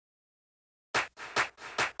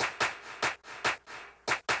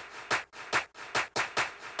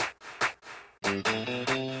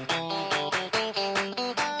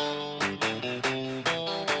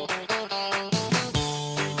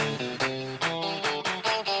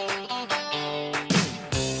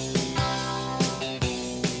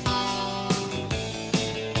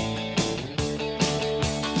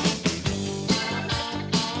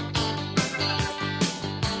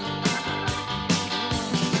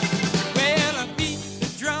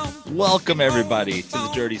Welcome, everybody, to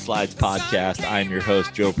the Dirty Slides podcast. I'm your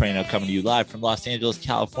host, Joe Prano, coming to you live from Los Angeles,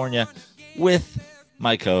 California, with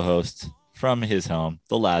my co-host from his home,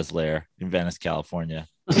 the Laz Lair in Venice, California,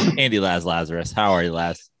 Andy Laz Lazarus. How are you,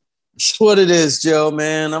 Laz? It's what it is, Joe,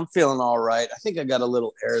 man. I'm feeling all right. I think I got a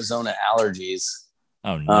little Arizona allergies.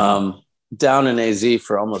 Oh, no. Down in AZ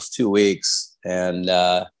for almost 2 weeks, and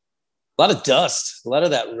a lot of dust, a lot of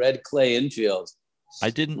that red clay infield. I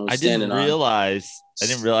didn't realize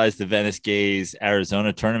the Venice Gays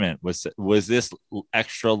Arizona tournament was this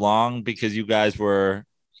extra long because you guys were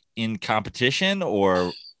in competition,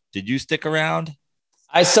 or did you stick around?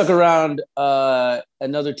 I stuck around.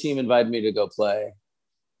 Another team invited me to go play.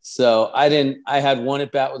 So I had one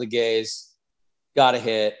at bat with the Gays, got a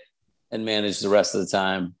hit, and managed the rest of the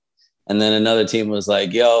time. And then another team was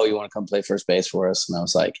like, yo, you want to come play first base for us? And I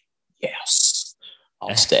was like, yes,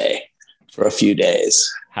 I'll stay for a few days.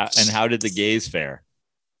 How did the Gays fare?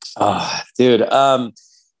 Dude,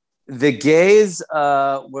 the Gays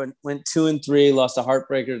went 2-3, lost a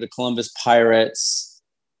heartbreaker to Columbus Pirates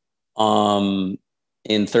in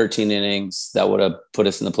 13 innings. That would have put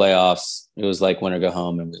us in the playoffs. It was like win or go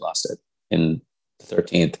home, and we lost it in the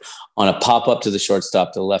 13th on a pop-up to the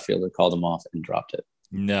shortstop. The left fielder called him off and dropped it.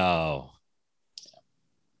 No.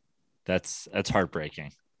 That's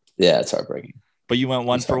heartbreaking. Yeah, it's heartbreaking. But you went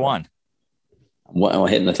 1 for 1. I'm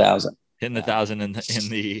hitting 1,000. Hitting 1,000 in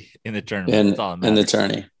the tournament. In the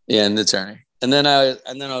tourney. Yeah, in the tourney. And then I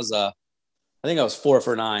was I think I was 4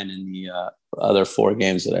 for 9 in the other 4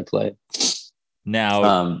 games that I played.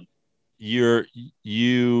 Now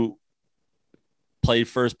you played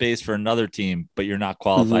first base for another team, but you're not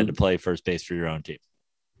qualified to play first base for your own team.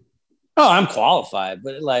 Oh, I'm qualified,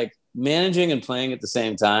 but like managing and playing at the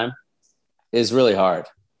same time is really hard.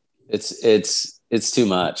 It's too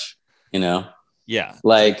much, you know? Yeah.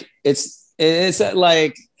 Like it's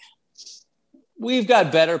like we've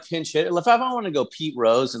got better pinch hit. If I want to go Pete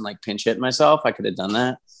Rose and like pinch hit myself, I could have done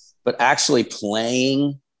that. But actually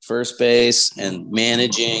playing first base and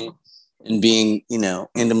managing and being, you know,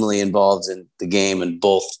 intimately involved in the game in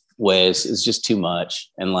both ways is just too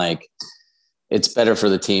much. And like it's better for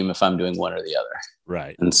the team if I'm doing one or the other.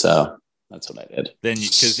 Right. And so that's what I did. Then,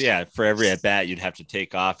 for every at bat, you'd have to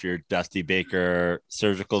take off your Dusty Baker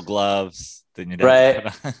surgical gloves. Then you'd right.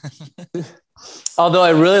 Although I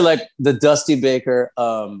really like the Dusty Baker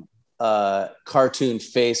cartoon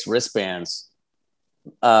face wristbands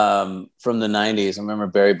from the 90s. I remember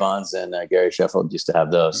Barry Bonds and Gary Sheffield used to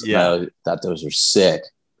have those. Yeah. I thought those were sick.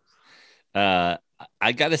 I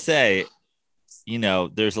gotta say, you know,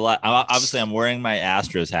 there's a lot. Obviously, I'm wearing my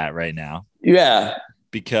Astros hat right now. Yeah.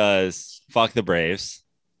 Because fuck the Braves,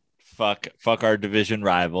 fuck our division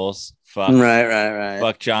rivals, right.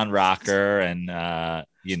 Fuck John Rocker and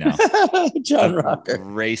you know John Rocker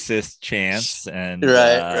racist chants and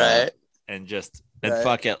right and just and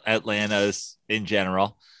fuck Atlanta's in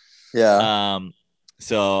general. Yeah.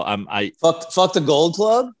 So I fuck the Gold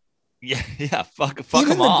Club. Yeah. Fuck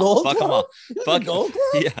them all. Fuck them all. Fuck Gold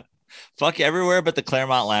Club. Yeah. Fuck everywhere but the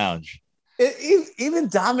Claremont Lounge. Even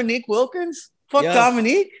Dominique Wilkins. Fuck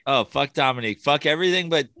Dominique. Oh, fuck Dominique. Fuck everything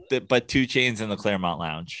but 2 Chainz in the Claremont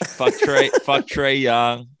Lounge. Fuck Trey. Fuck Trey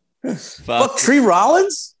Young. Fuck Tree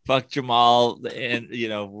Rollins. Fuck Jamal. And you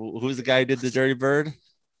know who's the guy who did the Dirty Bird?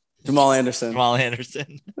 Jamal Anderson.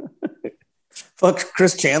 Fuck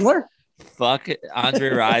Chris Chandler. Fuck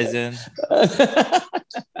Andre Rison.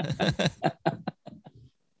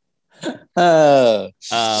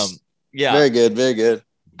 Yeah. Very good.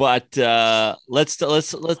 But let's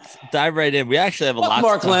dive right in. We actually have a lot.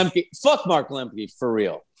 Mark Lemke. Fuck Mark Lemke for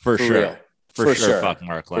real. For sure. Fuck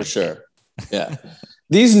Mark Lemke. For sure. Yeah.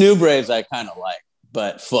 These new Braves I kind of like,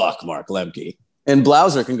 but fuck Mark Lemke. And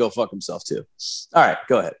Blauser can go fuck himself too. All right,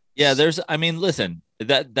 go ahead. Yeah, listen,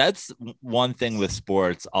 that's one thing with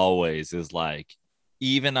sports always is like,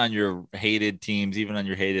 even on your hated teams, even on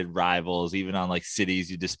your hated rivals, even on like cities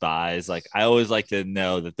you despise, like I always like to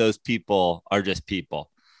know that those people are just people.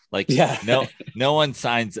 Like, no one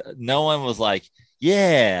was like,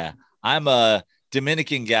 yeah, I'm a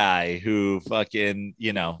Dominican guy who fucking,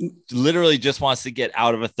 you know, literally just wants to get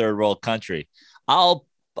out of a third world country. I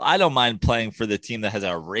don't mind playing for the team that has a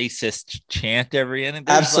racist chant every inning.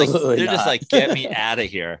 Absolutely. They're just like, get me out of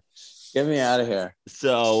here. Get me out of here.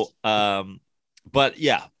 So, but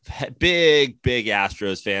yeah, big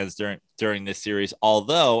Astros fans during this series.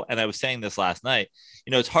 Although, and I was saying this last night,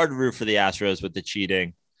 it's hard to root for the Astros with the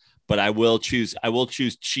cheating, but I will choose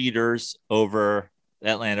cheaters over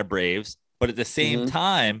Atlanta Braves. But at the same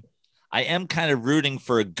time, I am kind of rooting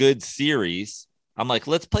for a good series. I'm like,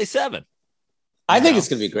 let's play 7. I think it's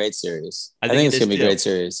going to be a great series. I think it's going to be a great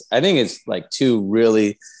series. I think it's like 2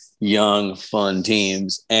 really young, fun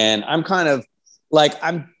teams. And I'm kind of like,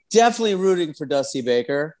 I'm definitely rooting for Dusty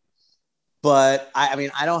Baker, but I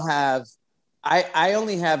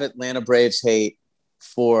only have Atlanta Braves hate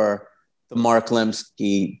for the Mark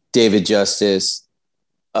Lemke, David Justice,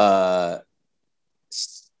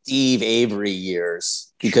 Steve Avery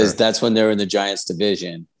years, because that's when they were in the Giants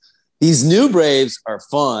division. These new Braves are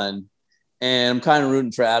fun. And I'm kind of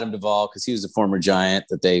rooting for Adam Duvall because he was a former Giant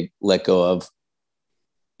that they let go of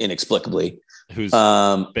inexplicably. Who's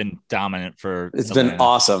been dominant for It's Atlanta. Been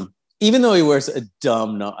awesome. Even though he wears a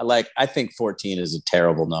dumb number. Like, I think 14 is a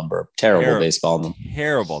terrible number. Terrible baseball number.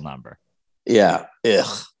 Terrible number. Yeah.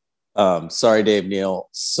 Ugh. Sorry, Dave Neal.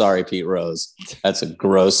 Sorry, Pete Rose. That's a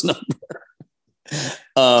gross number.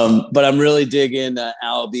 But I'm really digging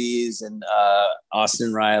Albies and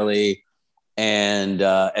Austin Riley. And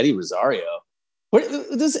Eddie Rosario.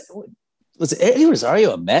 Was Eddie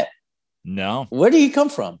Rosario a Met? No. Where did he come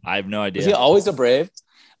from? I have no idea. Was he always a Brave?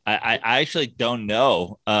 I actually don't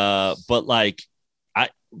know. But like,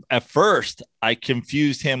 at first I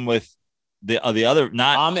confused him with the other,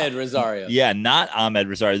 not Ahmed Rosario. Yeah, not Ahmed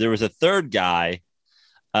Rosario. There was a third guy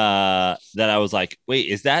that I was like, wait,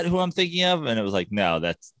 is that who I'm thinking of? And it was like, no,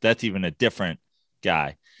 that's even a different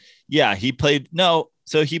guy. Yeah, he played. No.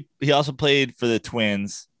 So he also played for the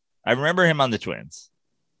Twins. I remember him on the Twins.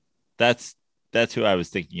 That's who I was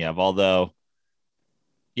thinking of. Although,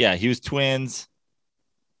 yeah, he was Twins,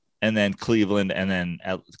 and then Cleveland, and then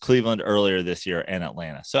Cleveland earlier this year, and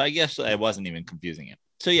Atlanta. So I guess I wasn't even confusing him.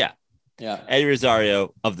 So yeah, Eddie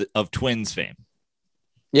Rosario of Twins fame.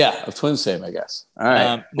 Yeah, of Twins fame, I guess. All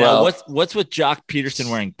right. Now, what's with Jock Peterson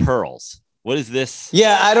wearing pearls? What is this?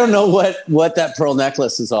 Yeah, I don't know what that pearl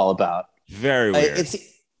necklace is all about. Very weird.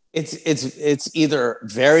 It's either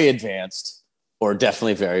very advanced or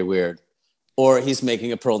definitely very weird, or he's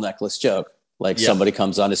making a pearl necklace joke, like somebody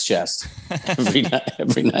comes on his chest every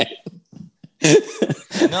night.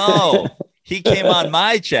 No, he came on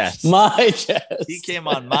my chest. My chest. He came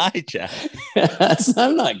on my chest.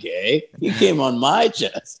 I'm not gay. He came on my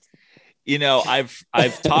chest.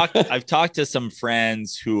 I've talked to some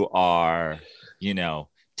friends who are,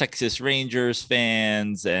 Texas Rangers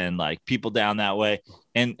fans and like people down that way.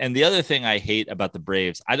 And the other thing I hate about the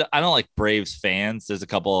Braves, I don't like Braves fans. There's a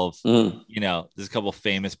couple of, there's a couple of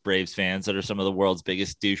famous Braves fans that are some of the world's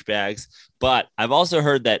biggest douchebags. But I've also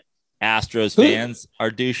heard that Astros fans are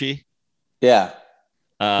douchey. Yeah.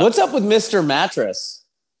 What's up with Mr. Mattress?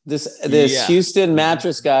 This Houston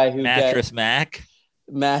mattress guy who Mattress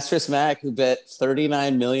Mac, who bet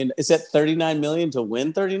 39 million. Is that 39 million to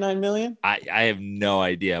win 39 million? I have no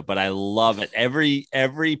idea, but I love it. Every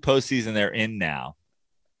postseason they're in now.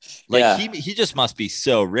 Like he just must be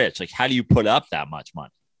so rich. Like, how do you put up that much money?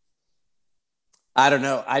 I don't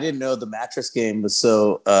know. I didn't know the mattress game was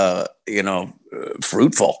so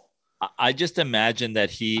fruitful. I just imagine that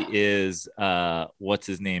he is what's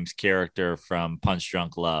his name's character from Punch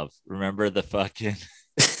Drunk Love. Remember the fucking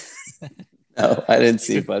No, I didn't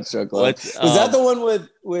see Punch Drunk Love. Was that the one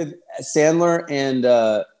with Sandler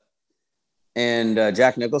and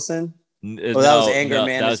Jack Nicholson? That was Anger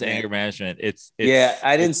Management. That was Anger Management. It's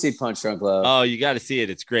I didn't see Punch Drunk Love. Oh, you got to see it.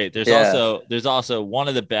 It's great. There's also one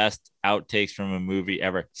of the best outtakes from a movie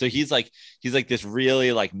ever. So he's like this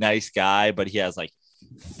really like nice guy, but he has like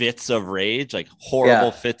fits of rage, like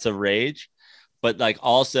horrible fits of rage. But like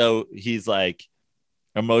also he's like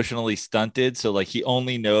emotionally stunted. So like he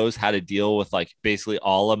only knows how to deal with like basically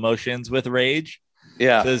all emotions with rage.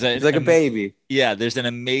 Yeah. So he's like a baby. Yeah. There's an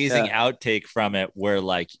amazing outtake from it where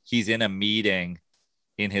like he's in a meeting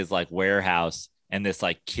in his like warehouse and this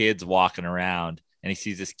like kid's walking around and he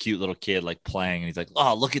sees this cute little kid like playing and he's like,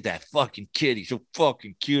 oh, look at that fucking kid. He's so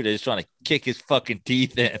fucking cute. I just want to kick his fucking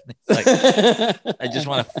teeth in. Like, I just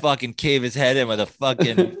want to fucking cave his head in with a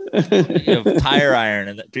fucking tire iron.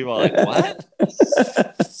 And people are like, what?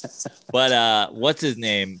 But what's his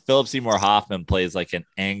name? Philip Seymour Hoffman plays like an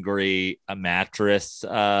angry mattress.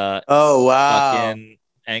 Oh, wow. Fucking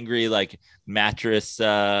angry like mattress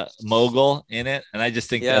mogul in it. And I just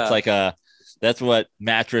think that's what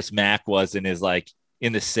Mattress Mac was in his like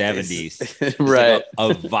in the 70s. Right. Like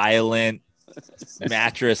a violent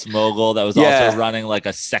mattress mogul that was also running like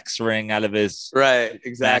a sex ring out of his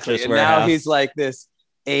exactly. And warehouse. Now he's like this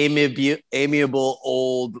amiable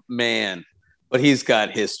old man, but he's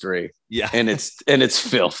got history. Yeah, and it's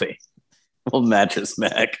filthy. Old Mattress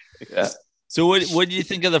Mac. Yeah. So what do you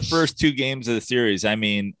think of the first two games of the series? I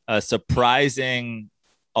mean, a surprising,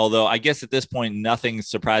 although I guess at this point nothing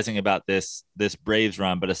surprising about this Braves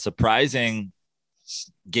run, but a surprising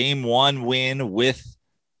game one win with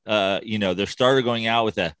their starter going out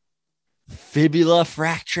with a fibula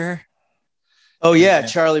fracture. Oh yeah,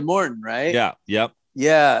 Charlie Morton, right? Yeah, yep.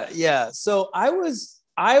 Yeah. So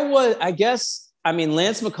I guess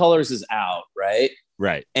Lance McCullers is out, right?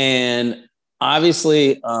 Right. And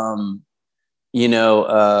obviously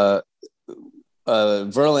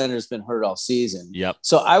Verlander's been hurt all season. Yep.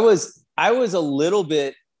 So I was a little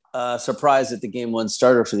bit surprised at the game one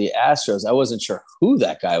starter for the Astros. I wasn't sure who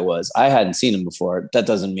that guy was. I hadn't seen him before. That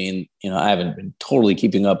doesn't mean, I haven't been totally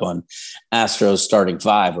keeping up on Astros starting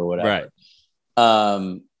five or whatever.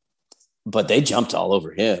 Right. But they jumped all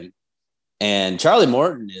over him. And Charlie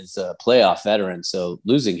Morton is a playoff veteran, so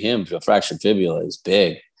losing him to a fractured fibula is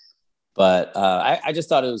big. But I just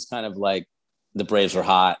thought it was kind of like the Braves were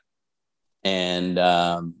hot, and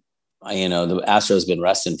the Astros been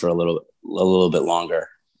resting for a little bit longer,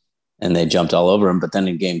 and they jumped all over him. But then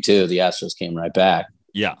in game two, the Astros came right back.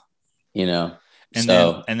 Yeah, and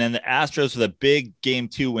then the Astros with a big game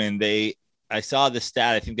two win. I saw the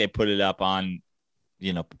stat. I think they put it up on,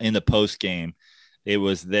 in the post game. It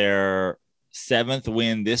was their 7th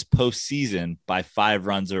win this postseason by 5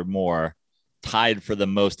 runs or more, tied for the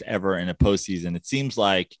most ever in a postseason. It seems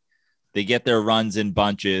like they get their runs in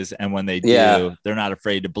bunches, and when they do, they're not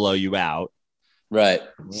afraid to blow you out. Right.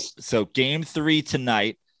 So game 3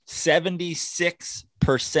 tonight,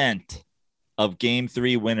 76% of game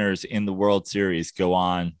 3 winners in the World Series go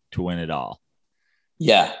on to win it all.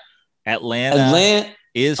 Yeah. Atlanta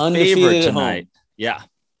is favored tonight. Yeah.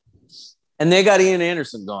 And they got Ian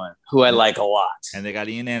Anderson going, who I like a lot. And they got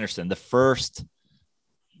Ian Anderson, the first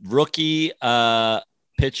rookie starting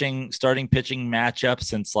pitching matchup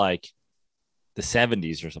since like the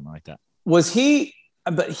 70s or something like that. Was he?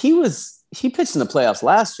 But he pitched in the playoffs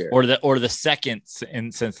last year, or the second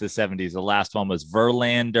since the 70s. The last one was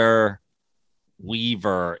Verlander,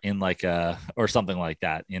 Weaver in or something like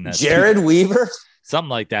that. Jared Weaver, something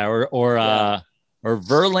like that, or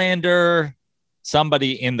Verlander.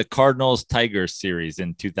 Somebody in the Cardinals Tigers series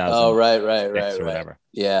in 2000. Oh, right. Or whatever.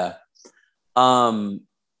 Yeah. I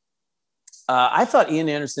thought Ian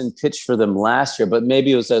Anderson pitched for them last year, but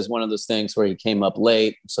maybe it was as one of those things where he came up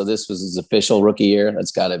late. So this was his official rookie year.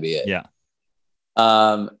 That's got to be it. Yeah.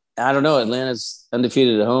 I don't know. Atlanta's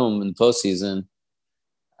undefeated at home in the postseason.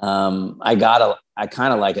 I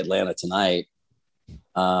kind of like Atlanta tonight.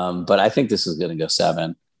 But I think this is going to go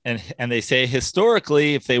 7. And they say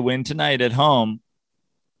historically, if they win tonight at home,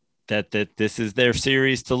 that this is their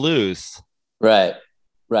series to lose. Right.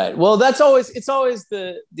 Well, it's always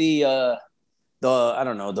the I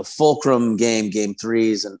don't know, the fulcrum game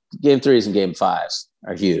 3s and game 5s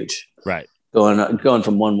are huge. Right. Going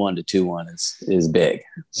from 1-1 to 2-1 is big.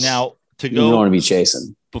 Now you don't want to be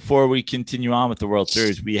chasing. Before we continue on with the World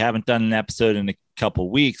Series, we haven't done an episode in a couple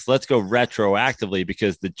weeks. Let's go retroactively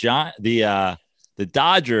because the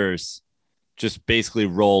Dodgers just basically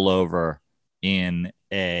roll over in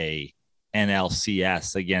a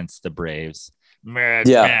NLCS against the Braves.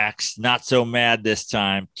 Max, not so mad this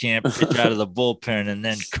time. Can't pitch out of the bullpen and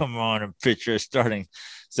then come on and pitch your starting.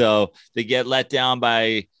 So they get let down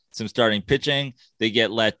by some starting pitching. They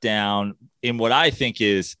get let down in what I think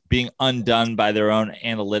is being undone by their own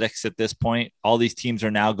analytics at this point. All these teams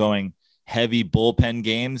are now going heavy bullpen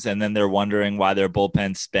games, and then they're wondering why their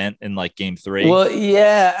bullpen spent in like game 3. Well,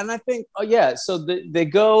 yeah, and I think so they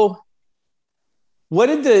go. What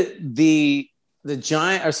did the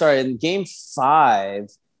Giant? Or sorry, in game 5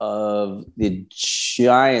 of the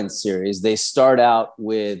Giants series, they start out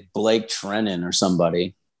with Blake Treinen or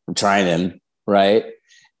somebody, Treinen, right?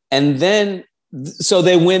 And then so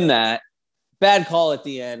they win that. Bad call at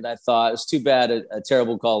the end. I thought it was too bad. A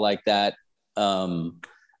terrible call like that. Kind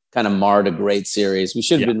of marred a great series. We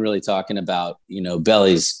should have been really talking about,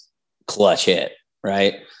 Belly's clutch hit,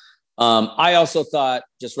 right? I also thought,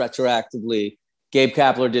 just retroactively, Gabe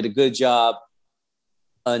Kapler did a good job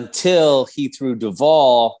until he threw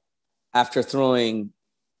Duvall after throwing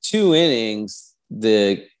 2 innings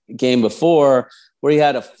the game before, where he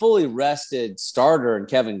had a fully rested starter and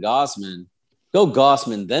Kevin Gossman. Go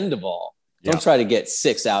Gossman, then Duvall. Don't try to get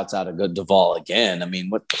 6 outs out of Duvall again. I mean,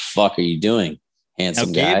 what the fuck are you doing?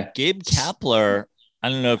 Handsome guy. Gabe Kapler, I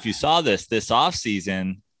don't know if you saw this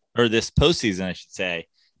offseason, or this postseason, I should say,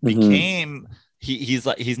 became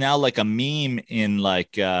he's now like a meme in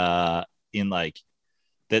like that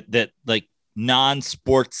like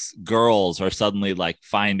non-sports girls are suddenly like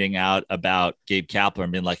finding out about Gabe Kapler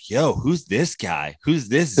and being like, yo, who's this guy? Who's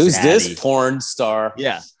this porn star?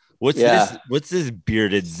 Yeah. What's this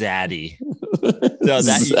bearded zaddy? So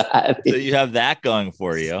you have that going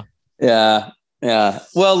for you. Yeah. Yeah.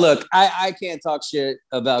 Well, look, I can't talk shit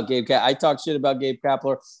about Gabe. I talked shit about Gabe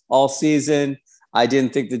Kapler all season. I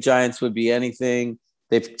didn't think the Giants would be anything.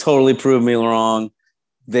 They've totally proved me wrong.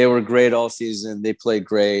 They were great all season. They played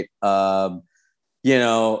great. Is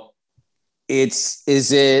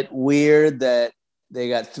it weird that they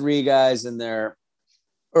got three guys in their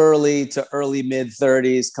early to early mid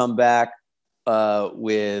 30s come back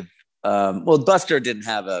with Buster didn't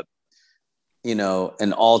have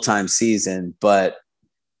an all-time season, but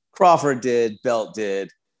Crawford did, Belt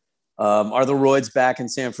did. Are the Roids back in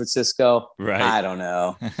San Francisco? Right. I don't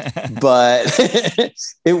know, but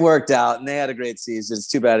it worked out and they had a great season. It's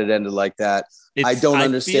too bad it ended like that. I don't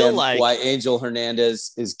understand why Angel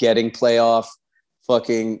Hernandez is getting playoff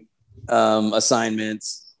fucking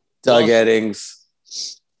assignments. Doug Eddings,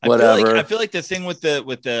 whatever. I feel like the thing with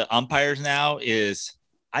the umpires now is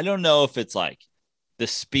I don't know if it's like the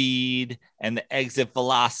speed and the exit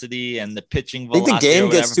velocity and the pitching velocity. I think the game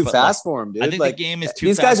gets too fast for him, dude. I think the game is too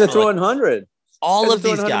fast. These guys are throwing 100. All of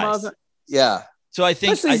these guys. Yeah. So I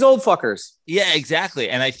think especially these old fuckers. Yeah, exactly.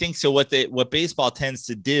 And I think so. What baseball tends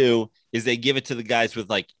to do is they give it to the guys with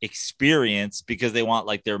like experience because they want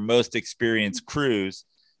like their most experienced crews.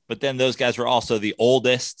 But then those guys were also the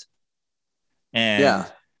oldest. And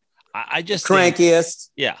I just crankiest.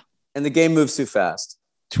 Yeah. And the game moves too fast.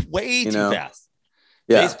 Way too fast.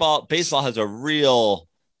 Yeah. Baseball has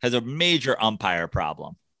a major umpire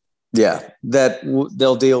problem. Yeah, that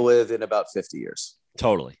they'll deal with in about 50 years.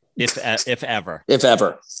 Totally, if ever.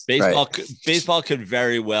 Baseball could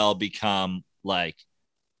very well become like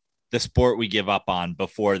the sport we give up on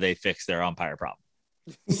before they fix their umpire problem.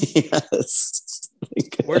 Yes,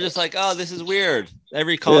 we're just like, oh, this is weird.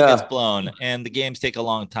 Every call gets blown, and the games take a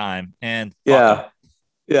long time. And yeah,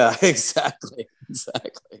 exactly.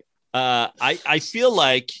 I feel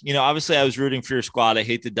like, obviously I was rooting for your squad. I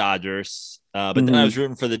hate the Dodgers, but then I was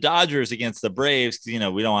rooting for the Dodgers against the Braves. We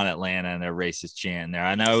don't want Atlanta and their racist chant there.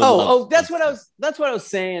 I know. That's what I was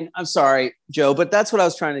saying. I'm sorry, Joe, but that's what I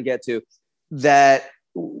was trying to get to. That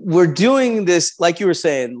we're doing this, like you were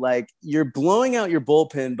saying, like you're blowing out your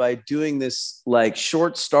bullpen by doing this like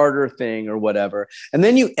short starter thing or whatever, and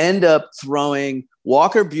then you end up throwing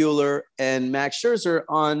Walker Buehler and Max Scherzer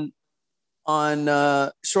on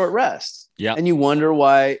short rest. Yeah. And you wonder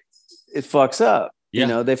why it fucks up.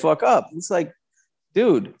 Yeah. They fuck up. It's like,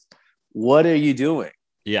 dude, what are you doing?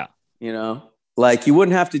 Yeah. Like you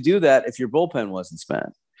wouldn't have to do that if your bullpen wasn't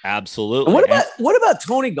spent. Absolutely. And what about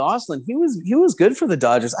Tony Gosselin? He was good for the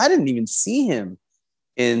Dodgers. I didn't even see him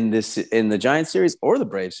in the Giants series or the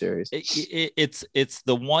Braves series. It's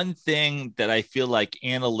the one thing that I feel like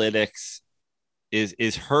analytics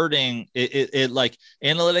is hurting. It like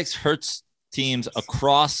analytics hurts teams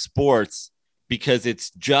across sports because it's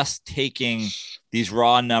just taking these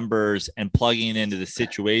raw numbers and plugging it into the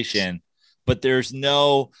situation. But there's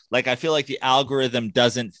no, like, I feel like the algorithm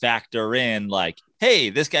doesn't factor in like, hey,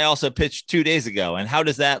 this guy also pitched 2 days ago. And how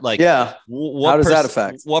does that like, how does that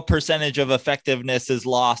affect? What percentage of effectiveness is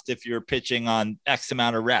lost if you're pitching on X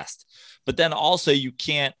amount of rest? But then also you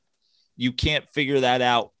can't figure that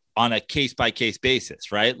out on a case by case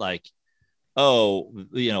basis, right? Like,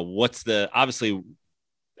 what's the obviously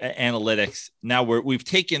analytics. Now we've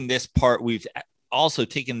taken this part. We've also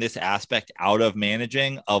taken this aspect out of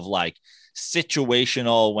managing of like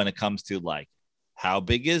situational when it comes to like, how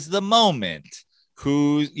big is the moment?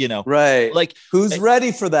 Who's, right. Like who's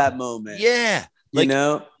ready for that moment? Yeah. Like,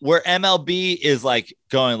 where MLB is like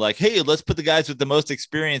going like, hey, let's put the guys with the most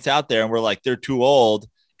experience out there. And we're like, they're too old.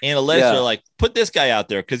 Analytics are like, put this guy out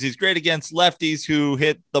there because he's great against lefties who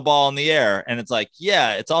hit the ball in the air. And it's like,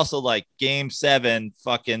 yeah, it's also like game 7,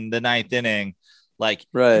 fucking the 9th inning. Like,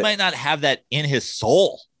 he might not have that in his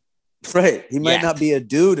soul. Right. He might not be a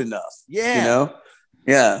dude enough. Yeah.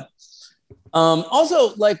 Yeah.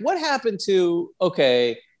 Also, like, what happened to,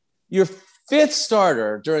 your 5th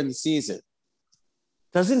starter during the season?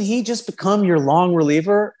 Doesn't he just become your long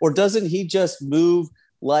reliever, or doesn't he just move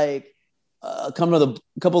like a couple of the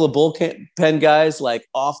bullpen guys like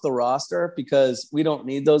off the roster because we don't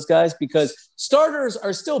need those guys, because starters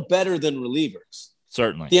are still better than relievers.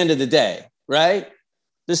 Certainly. At the end of the day, right?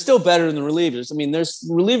 They're still better than the relievers. I mean, there's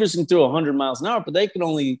relievers can throw 100 miles an hour, but they can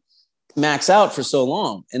only max out for so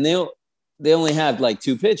long, and they only have like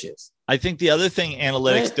 2 pitches. I think the other thing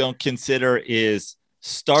analytics don't consider is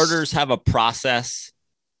starters have a process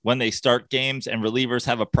when they start games, and relievers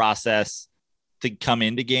have a process to come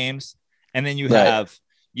into games. And then you have,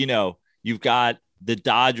 you've got the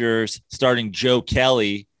Dodgers starting Joe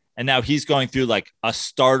Kelly, and now he's going through like a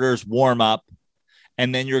starter's warm up.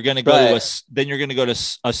 And then you're going to go to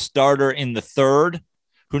a starter in the third,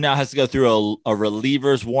 who now has to go through a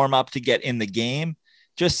reliever's warm up to get in the game.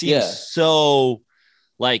 Just seems so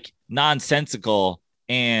like nonsensical.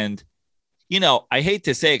 And, I hate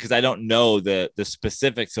to say it because I don't know the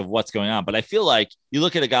specifics of what's going on, but I feel like you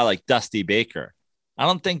look at a guy like Dusty Baker. I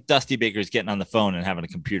don't think Dusty Baker is getting on the phone and having a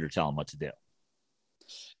computer tell him what to do.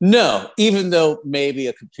 No, even though maybe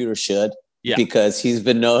a computer should, because he's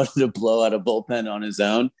been known to blow out a bullpen on his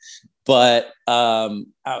own. But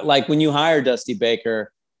like when you hire Dusty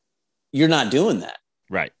Baker, you're not doing that.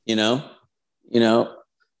 Right.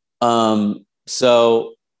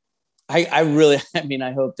 So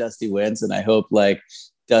I hope Dusty wins, and I hope like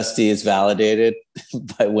Dusty is validated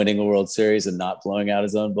by winning a World Series and not blowing out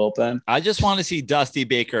his own bullpen. I just want to see Dusty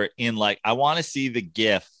Baker I want to see the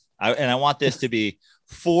GIF. And I want this to be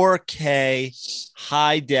 4K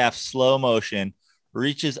high def slow motion,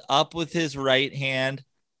 reaches up with his right hand,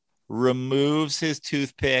 removes his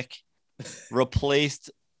toothpick,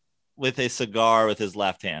 replaced with a cigar with his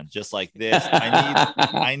left hand, just like this.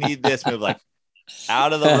 I need this move, like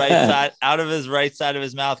out of the right side, out of his right side of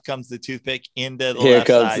his mouth comes the toothpick, into the left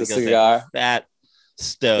side the cigar. Fat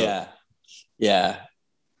stove.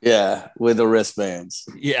 Yeah, with the wristbands.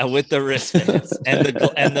 Yeah, with the wristbands and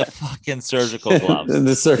the fucking surgical gloves. And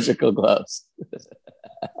the surgical gloves.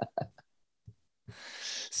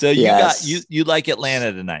 So you like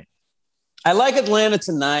Atlanta tonight? I like Atlanta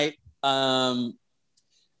tonight. I'm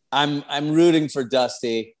rooting for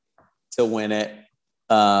Dusty to win it.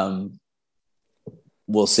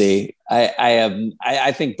 We'll see.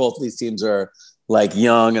 I think both of these teams are like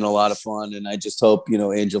young and a lot of fun, and I just hope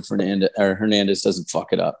Angel Hernandez doesn't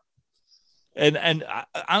fuck it up. And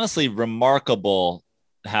honestly, remarkable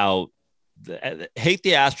how hate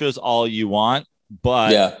the Astros all you want,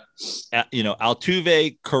 but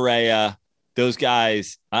Altuve, Correa, those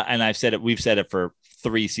guys, and we've said it for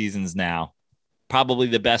 3 seasons now, probably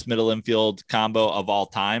the best middle infield combo of all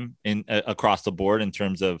time across the board in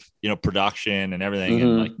terms of production and everything. Mm-hmm.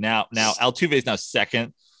 And like now Altuve is now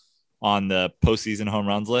second on the postseason home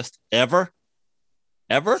runs list ever.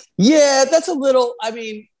 Yeah, that's a little. I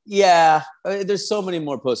mean, yeah, there's so many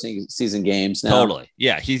more postseason games now. Totally,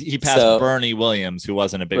 yeah. He passed Bernie Williams, who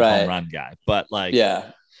wasn't a big home run guy, but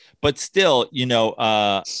but still,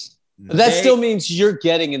 that still means you're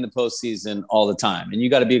getting in the postseason all the time, and you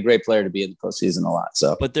got to be a great player to be in the postseason a lot.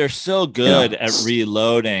 So, but they're so good at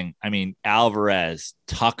reloading. I mean, Alvarez,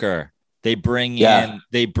 Tucker, they bring in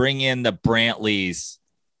the Brantleys.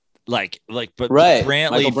 Brantley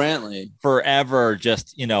forever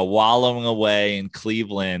just wallowing away in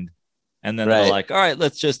Cleveland, and then they're like, all right, we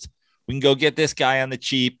can go get this guy on the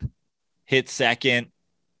cheap, hit second,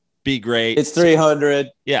 be great. It's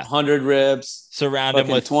 300, 100 ribs, surround him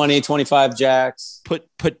with 20, 25 jacks. Put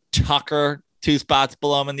Tucker 2 spots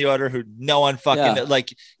below him in the order, who no one fucking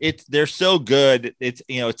they're so good. It's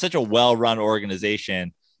it's such a well-run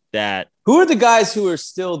organization. Who are the guys who are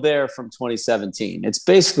still there from 2017? It's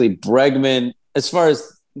basically Bregman, as far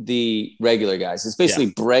as the regular guys. It's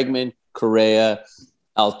basically Bregman, Correa,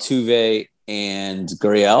 Altuve, and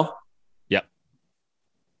Gurriel. Yep.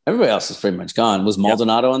 Everybody else is pretty much gone. Was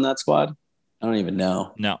Maldonado on that squad? I don't even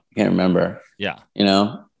know. No. I can't remember. Yeah.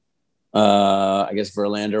 I guess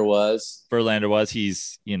Verlander was.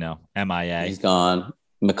 He's, MIA. He's gone.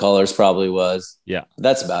 McCullers probably was. Yeah.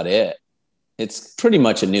 That's about it. It's pretty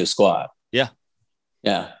much a new squad. Yeah.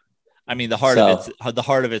 Yeah. I mean, the heart of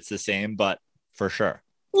it's the same, but for sure.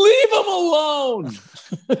 Leave them alone.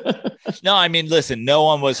 No, I mean, listen, no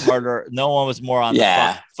one was harder. No one was more on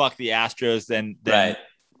the fuck the Astros than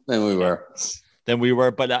we were.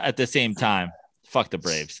 But at the same time, fuck the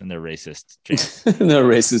Braves and their racist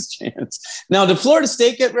chants. Now, did Florida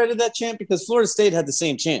State get rid of that chant? Because Florida State had the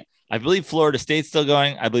same chant. I believe Florida State's still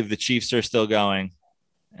going. I believe the Chiefs are still going.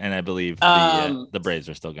 And I believe the Braves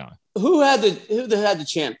are still going. Who had the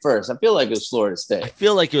chant first? I feel like it was Florida State. I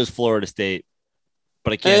feel like it was Florida State,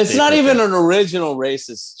 but I can't. And it's not even an original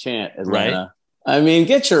racist chant, Atlanta. Right? I mean,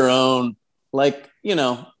 get your own.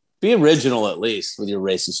 Be original at least with your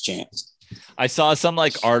racist chants. I saw some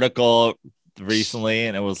article recently,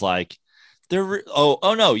 and it was like, it was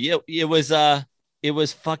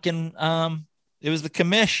fucking it was the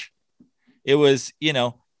commish. It was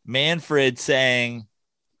Manfred saying,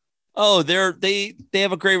 oh, they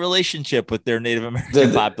have a great relationship with their Native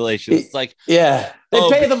American population. It's like, yeah, they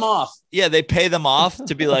pay them off. Yeah, they pay them off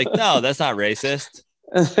to be like, no, that's not racist.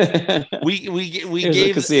 We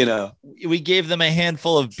gave them a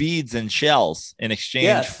handful of beads and shells in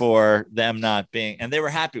exchange for them not being, and they were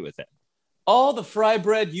happy with it. All the fry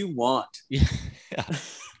bread you want. Yeah.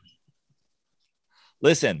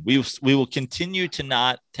 Listen, we will continue to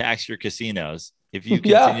not tax your casinos if you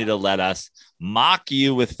continue to let us mock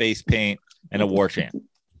you with face paint and a war chant.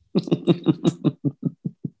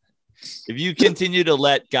 If you continue to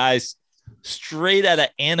let guys straight out of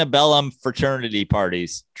antebellum fraternity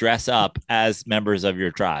parties dress up as members of your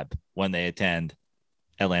tribe when they attend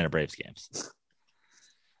Atlanta Braves games.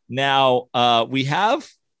 Now, we have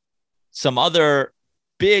some other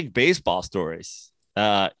big baseball stories.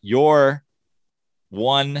 Your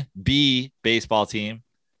 1B baseball team,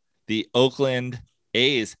 the Oakland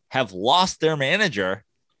A's, have lost their manager.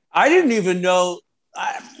 I didn't even know.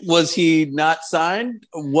 Was he not signed?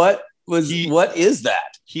 What is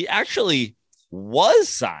that? He actually was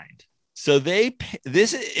signed. So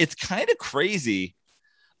it's kind of crazy.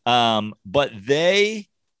 But they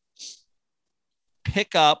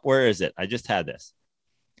pick up, where is it? I just had this.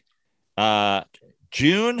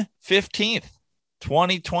 June 15th,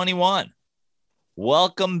 2021.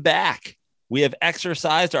 Welcome back. We have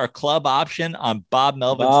exercised our club option on Bob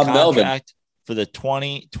Melvin's contract for the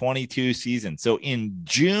 2022 season. So in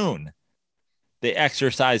June, they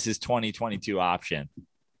exercised his 2022 option.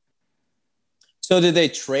 So did they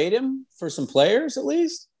trade him for some players at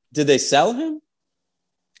least? Did they sell him?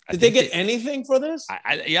 Did they get anything for this?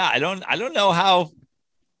 I don't know how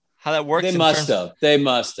that works. They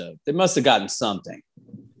must have gotten something.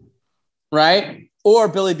 Right? Or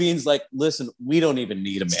Billy Beane's like, listen, we don't even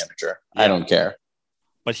need a manager. Yeah. I don't care.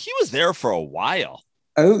 But he was there for a while.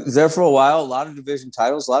 I was there for a while. A lot of division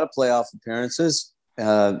titles, a lot of playoff appearances,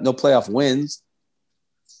 no playoff wins.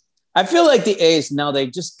 I feel like the A's now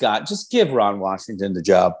just give Ron Washington the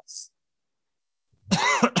job.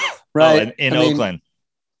 Right? In Oakland.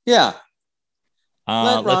 Yeah.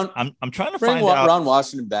 I'm trying to find out. Ron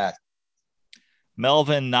Washington back.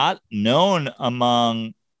 Melvin, not known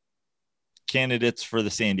among candidates for the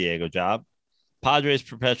San Diego job. Padres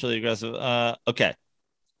perpetually aggressive. Okay.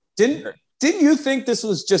 Didn't you think this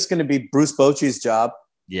was just going to be Bruce Bochy's job?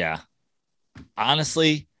 Yeah.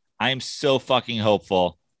 Honestly, I am so fucking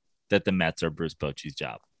hopeful that the Mets are Bruce Bochy's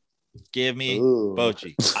job. Give me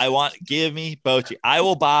Bochy. Give me Bochy. I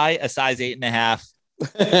will buy a size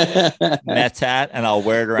 8.5 Mets hat and I'll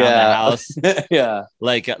wear it around the house. Yeah.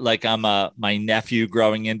 Like I'm my nephew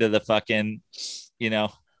growing into the fucking,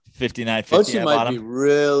 59-50. Bochy might be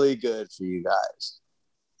really good for you guys.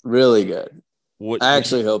 Really good. I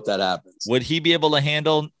actually hope that happens. Would he be able to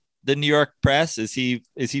handle the New York press? Is he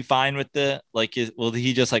fine with will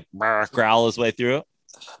he just growl his way through it?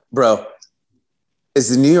 Bro, is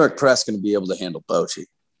the New York press going to be able to handle Bochy?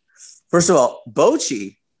 First of all,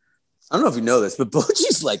 Bochy, I don't know if you know this, but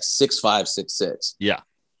Bochy's like 6'5", 6'6". Yeah.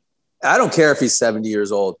 I don't care if he's 70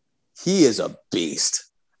 years old. He is a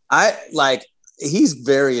beast. He's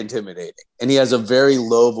very intimidating and he has a very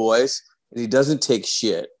low voice and he doesn't take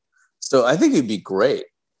shit. So I think he'd be great.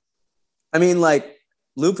 I mean,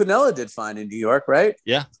 Lou Piniella did fine in New York, right?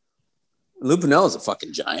 Yeah. Lou Pinella's a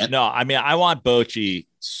fucking giant. No, I mean, I want Bochy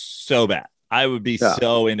so bad. I would be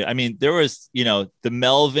so into. I mean, there was,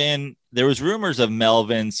 there was rumors of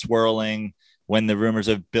Melvin swirling when the rumors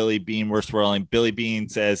of Billy Beane were swirling. Billy Beane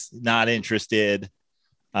says not interested.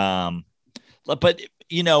 But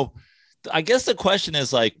I guess the question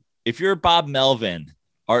is if you're Bob Melvin,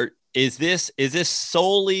 is this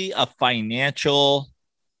solely a financial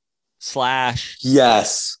 /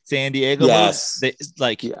 yes San Diego yes move?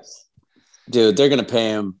 Yes, dude, they're gonna pay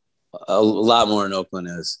him a lot more than Oakland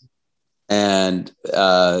is, and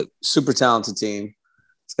super talented team.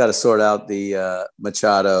 It's got to sort out the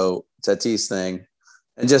Machado Tatis thing,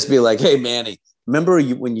 and just be like, hey Manny, remember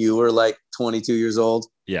when you were 22 years old?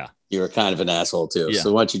 Yeah. You were kind of an asshole too. Yeah.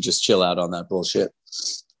 So why don't you just chill out on that bullshit?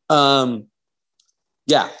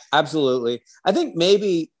 Yeah, absolutely. I think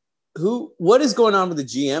maybe what is going on with the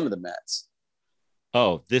GM of the Mets?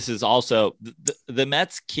 Oh, this is also the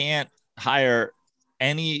Mets can't hire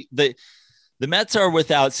the Mets are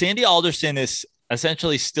without Sandy Alderson is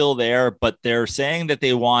essentially still there, but they're saying that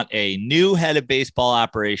they want a new head of baseball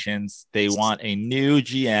operations. They want a new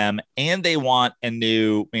GM and they want a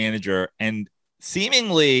new manager. And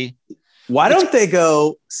seemingly, why don't they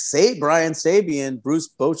go Brian Sabean, Bruce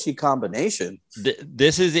Bochy combination?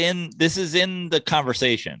 This is in the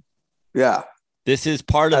conversation. Yeah, this is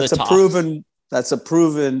part of the talk. That's a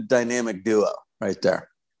proven dynamic duo right there.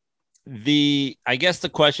 I guess the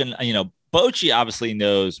question, Bochy obviously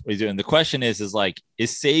knows what he's doing. The question is like,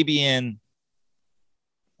 is Sabian,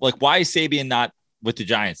 like, why is Sabian not with the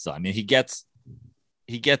Giants still? I mean, he gets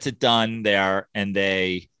it done there, and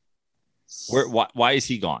why is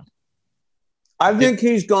he gone? I think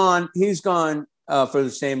he's gone. He's gone for the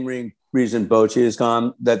same reason Bochy is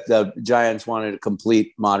gone, that the Giants wanted a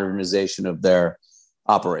complete modernization of their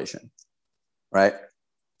operation, right?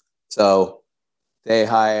 So they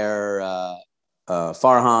hire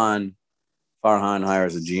Farhan. Farhan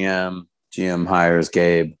hires a GM. GM hires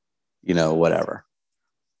Gabe. Whatever.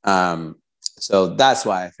 So that's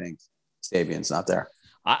why I think Sabian's not there.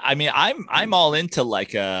 I mean, I'm all into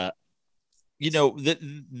like the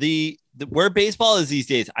where baseball is these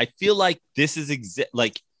days. I feel like this is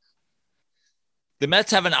like the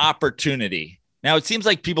Mets have an opportunity. Now it seems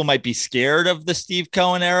like people might be scared of the Steve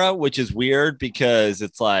Cohen era, which is weird because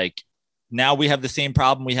it's like now we have the same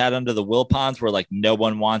problem we had under the Wilpons, where like no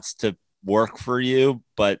one wants to work for you,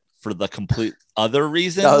 but for the complete other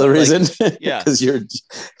reason. Yeah, because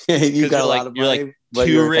you got a lot of money, like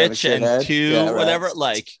too rich and too whatever.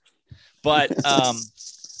 Like,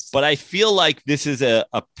 but I feel like this is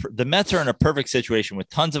the Mets are in a perfect situation with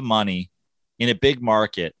tons of money in a big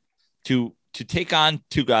market to take on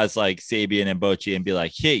two guys like Sabian and Bochy and be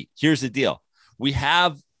like, hey, here's the deal. We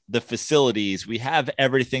have the facilities. We have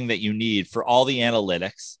everything that you need for all the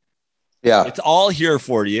analytics. Yeah. It's all here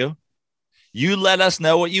for you. You let us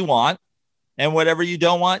know what you want, and whatever you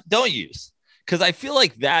don't want, don't use. Because I feel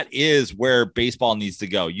like that is where baseball needs to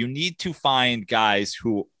go. You need to find guys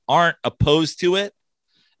who aren't opposed to it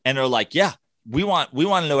and are like, yeah, we want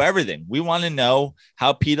to know everything. We want to know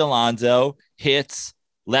how Pete Alonso hits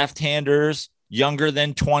left-handers younger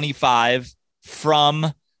than 25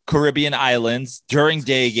 from Caribbean islands during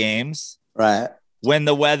day games, right? When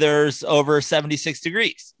the weather's over 76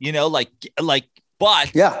 degrees,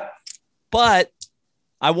 but yeah, but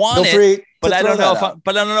I want it, but I don't know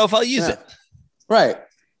if I'll use it. Right.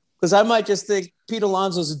 Because I might just think Pete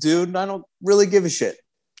Alonso's a dude and I don't really give a shit.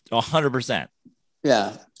 100%.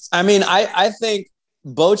 Yeah. I mean, I think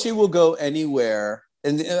Bochy will go anywhere.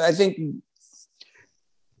 And I think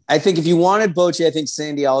if you wanted Bochy, I think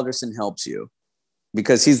Sandy Alderson helps you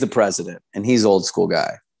because he's the president and he's old school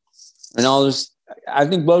guy. And I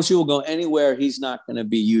think Bochy will go anywhere. He's not going to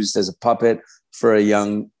be used as a puppet for a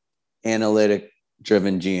young analytic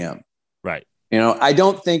driven GM. Right. I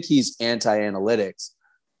don't think he's anti-analytics,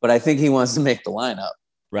 but I think he wants to make the lineup.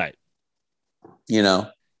 Right.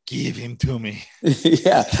 Give him to me.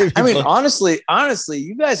 Yeah. I mean, honestly,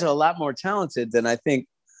 you guys are a lot more talented than I think.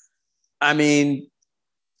 I mean,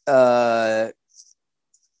 at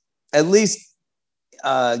least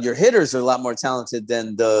your hitters are a lot more talented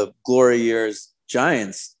than the glory years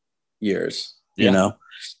Giants years, and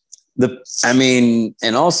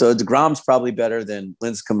also DeGrom's probably better than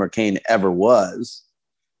Lincecum or Kane ever was,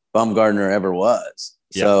 Baumgartner ever was.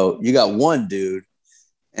 Yeah. So you got one dude,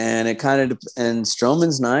 and it kind of and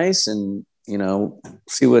Stroman's nice, and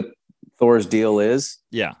see what Thor's deal is.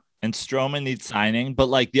 Yeah, and Stroman needs signing, but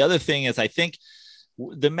like the other thing is, I think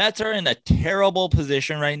the Mets are in a terrible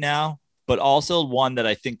position right now, but also one that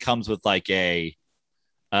I think comes with like a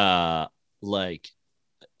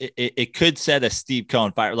it could set a Steve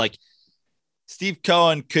Cohen fire. Like Steve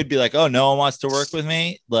Cohen could be like, oh, no one wants to work with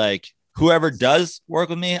me. Like whoever does work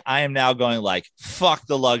with me, I am now going like, fuck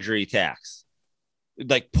the luxury tax.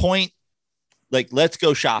 Like point, like, let's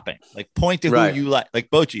go shopping. Like point to who you like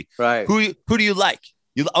Bochy. Right. Who do you like?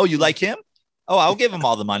 You like him? Oh, I'll give him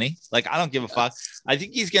all the money. Like, I don't give a fuck. I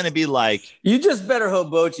think he's going to be like, you just better hope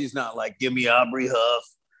Bochy's not like, give me Aubrey Huff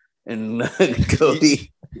and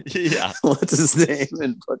Cody. Yeah. What's his name?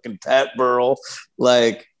 And fucking Pat Burrell.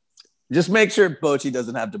 Like, just make sure Bochy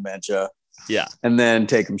doesn't have dementia. Yeah. And then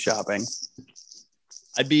take him shopping.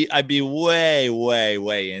 I'd be way, way,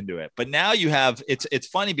 way into it. But now you have, it's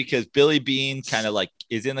funny because Billy Beane kind of like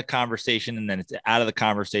is in the conversation and then it's out of the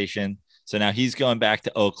conversation. So now he's going back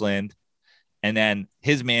to Oakland and then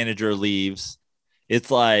his manager leaves.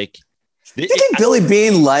 It's like, do you think Billy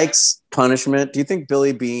Beane likes punishment? Do you think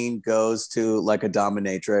Billy Beane goes to like a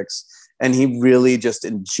dominatrix and he really just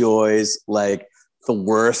enjoys like the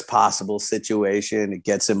worst possible situation? It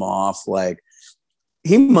gets him off. Like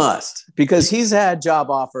he must, because he's had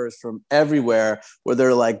job offers from everywhere where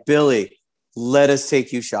they're like, Billy, let us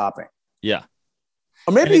take you shopping. Yeah.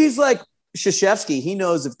 Or maybe he's like Krzyzewski. He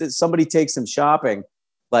knows if somebody takes him shopping,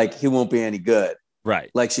 like he won't be any good.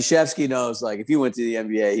 Right. Like Krzyzewski knows, like if he went to the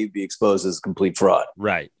NBA, he'd be exposed as a complete fraud.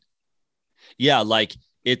 Right. Yeah. Like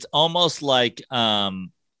it's almost like,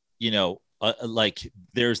 like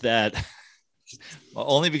there's that, Well,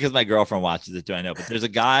 only because my girlfriend watches it do I know. But there's a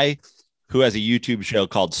guy who has a YouTube show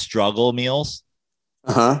called Struggle Meals,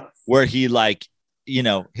 where he like, you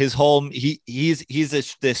know, his whole he's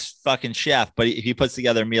this fucking chef, but he puts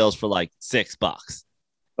together meals for like $6.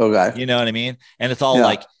 Okay, you know what I mean? And it's all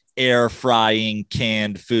like air frying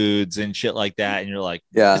canned foods and shit like that. And you're like,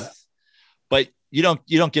 yeah, but you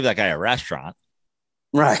don't give that guy a restaurant,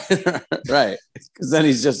 right, right, because then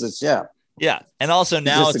he's just a chef. Yeah, and also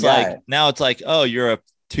now it's like, oh, you're a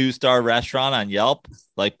 2-star restaurant on Yelp,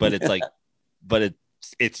 like, but it's like, but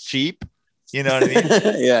it's cheap. You know what I mean?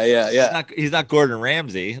 Yeah. He's not Gordon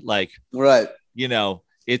Ramsay. Like, right. You know,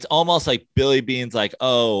 it's almost like Billy Bean's like,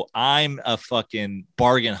 oh, I'm a fucking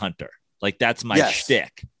bargain hunter. Like, that's my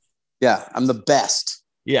shtick. Yeah. I'm the best.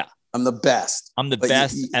 Yeah. I'm the best. I'm the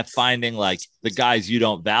best at finding like the guys you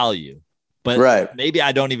don't value. But maybe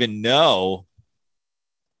I don't even know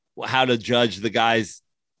how to judge the guys.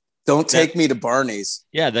 Don't take me to Barney's.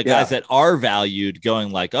 Yeah. The guys that are valued,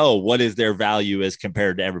 going like, oh, what is their value as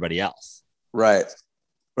compared to everybody else? Right.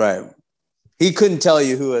 He couldn't tell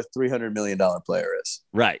you who a $300 million player is.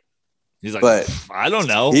 Right. He's like, but I don't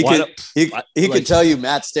know. He could tell you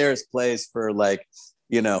Matt Stairs plays for like,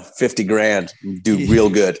 you know, $50,000 and do real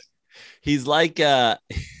good. He's like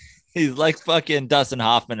fucking Dustin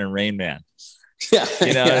Hoffman and Rain Man. Yeah.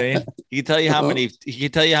 You know what I mean? He can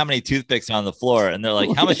tell you how many toothpicks are on the floor, and they're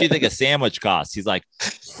like, how much do you think a sandwich costs? He's like,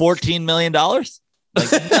 $14 million. Like,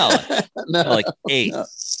 no, like $8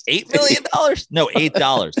 million. No,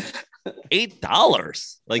 $8.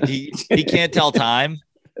 $8. Like he can't tell time.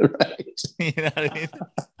 Right. You know what I mean?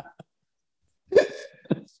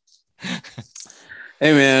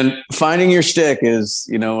 Hey man, finding your shtick is,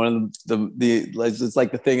 you know, one of the it's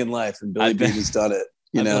like the thing in life, and Billy Bean has done it.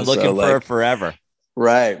 I've been looking for it forever.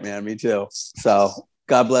 Right, man. Me too. So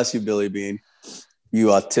God bless you, Billy Bean. You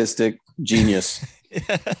autistic genius.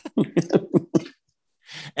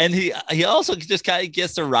 And he also just kind of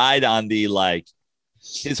gets to ride on the, like,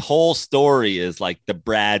 his whole story is like the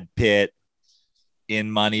Brad Pitt in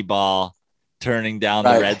Moneyball turning down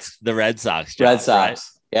the Red Sox job. Red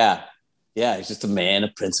Sox. Right? Yeah. He's just a man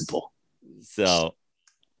of principle. So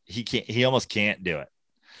he almost can't do it.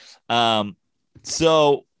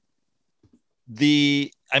 So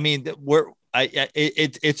it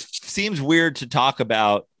seems weird to talk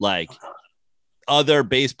about like other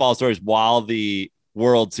baseball stories while the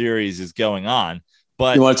World Series is going on,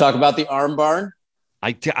 but you want to talk about the arm barn?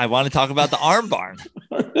 I want to talk about the arm barn.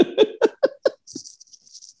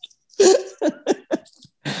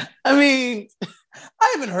 I mean,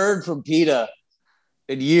 I haven't heard from PETA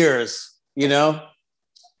in years, you know?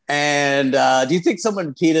 And do you think someone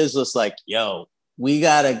in PETA is just like, yo, we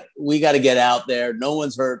gotta get out there. No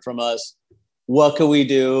one's heard from us. What can we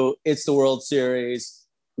do? It's the World Series.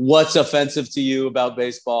 What's offensive to you about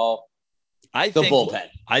baseball? The bullpen.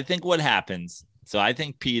 I think what happens. So I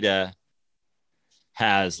think PETA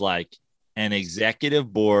has like an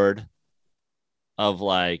executive board of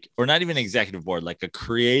like, or not even executive board, like a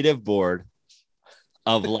creative board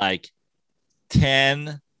of like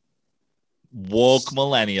 10 woke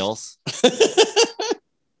millennials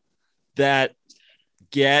that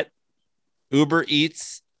get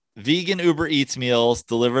vegan Uber Eats meals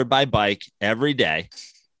delivered by bike every day.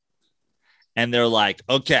 And they're like,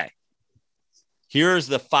 okay, here's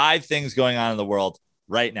the 5 things going on in the world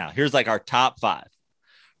right now. Here's like our top 5.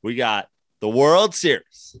 We got the World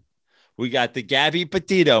Series. We got the Gabby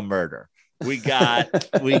Petito murder. We got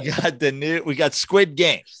Squid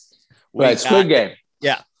Games. Squid Game.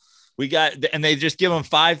 Yeah. And they just give them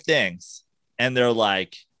 5 things. And they're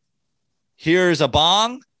like, here's a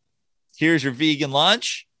bong. Here's your vegan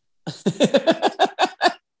lunch.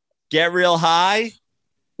 Get real high.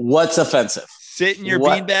 What's offensive? Sit in your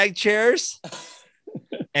beanbag chairs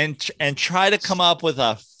and try to come up with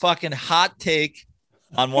a fucking hot take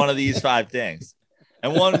on one of these 5 things.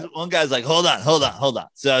 And one guy's like, hold on.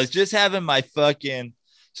 So I was just having my fucking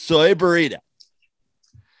soy burrito.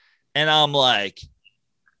 And I'm like,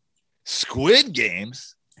 Squid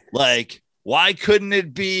Games? Like, why couldn't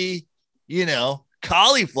it be, you know,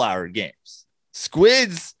 cauliflower games?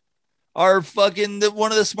 Squids are fucking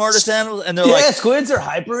one of the smartest animals. And they're like, squids are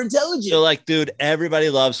hyper intelligent. They're like, dude, everybody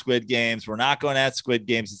loves Squid Games. We're not going at Squid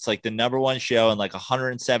Games. It's like the #1 show in like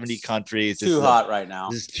 170 countries. Too hot right now.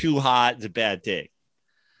 This is too hot. It's a bad take.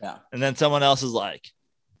 Yeah. And then someone else is like,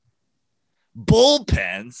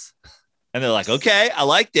 bullpens. And they're like, okay, I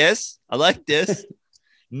like this.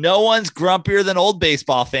 No one's grumpier than old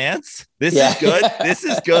baseball fans. This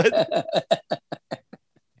is good.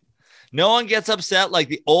 No one gets upset like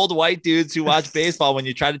the old white dudes who watch baseball when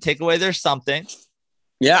you try to take away their something.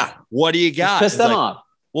 Yeah. What do you got? Piss them off.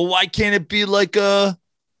 Well, why can't it be like a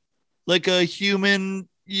human,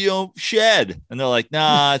 shed? And they're like,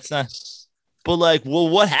 nah, it's not. But like, well,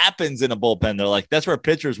 what happens in a bullpen? They're like, that's where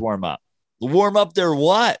pitchers warm up. Warm up their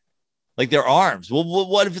what? Like their arms. Well,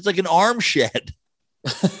 what if it's like an arm shed?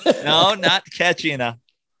 No, not catchy enough.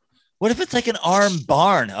 What if it's like an arm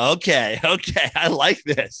barn? Okay. I like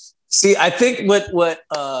this. See, I think what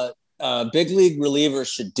big league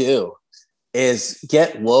relievers should do is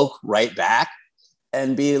get woke right back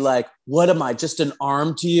and be like, what am I, just an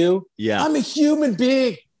arm to you? Yeah. I'm a human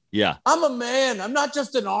being. Yeah. I'm a man. I'm not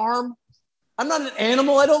just an arm. I'm not an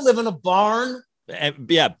animal. I don't live in a barn. And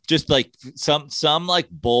yeah, just like some like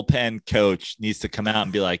bullpen coach needs to come out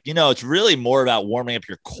and be like, it's really more about warming up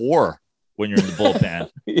your core when you're in the bullpen.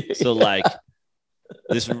 Yeah. So like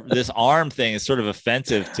this arm thing is sort of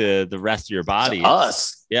offensive to the rest of your body. To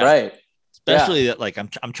us. Yeah. Right. Especially that, like, I'm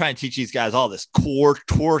trying to teach these guys all this core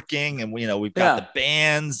torquing, and we've got the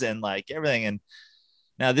bands and like everything. And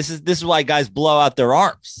now this is why guys blow out their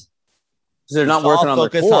arms. They're not working on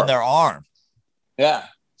their core. On their arm. Yeah.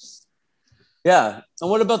 Yeah. And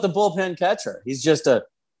what about the bullpen catcher? He's just a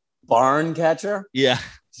barn catcher. Yeah.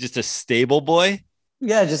 He's just a stable boy.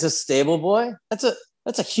 Yeah. Just a stable boy. That's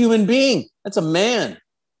a human being. That's a man.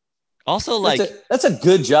 Also, like, that's a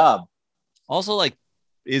good job. Also, like,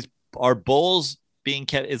 are bulls being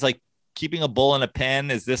kept? Is like keeping a bull in a pen.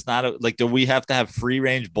 Is this not like, do we have to have free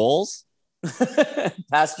range bulls?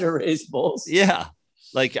 Pasture raised bulls. Yeah.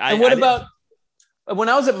 Like, what about when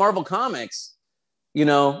I was at Marvel Comics,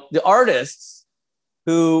 the artists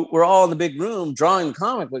who were all in the big room drawing the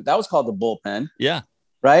comic book, that was called the bullpen. Yeah.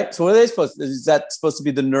 Right. So what are they supposed to, is that supposed to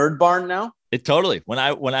be the nerd barn now? It totally. When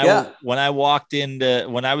I walked into,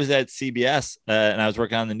 when I was at CBS and I was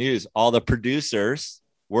working on the news, all the producers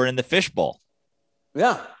were in the fishbowl.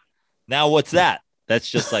 Yeah. Now what's that? That's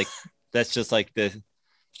just like the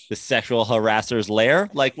sexual harasser's lair.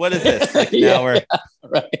 Like, what is this? Like, now we're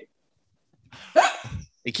right.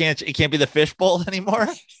 It can't be the fishbowl anymore.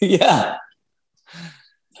 Yeah.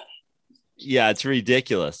 Yeah, it's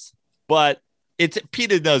ridiculous. But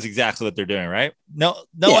PETA knows exactly what they're doing, right? No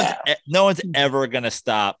one's ever gonna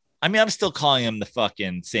stop. I mean, I'm still calling them the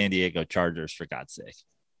fucking San Diego Chargers, for God's sake.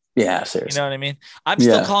 Yeah, seriously. You know what I mean? I'm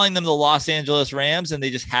still calling them the Los Angeles Rams, and they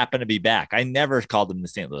just happen to be back. I never called them the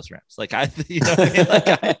St. Louis Rams. Like, you know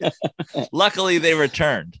what I mean? Luckily, they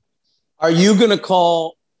returned. Are you gonna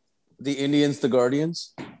call the Indians the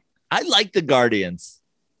Guardians? I like the Guardians.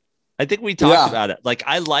 I think we talked about it. Like,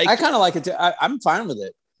 I kind of like it too. I'm fine with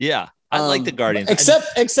it. Yeah, I like the Guardians.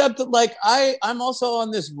 Except that, like, I'm also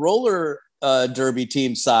on this roller derby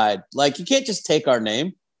team side. Like, you can't just take our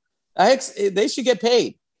name. They should get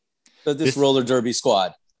paid. This roller derby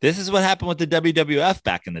squad. This is what happened with the WWF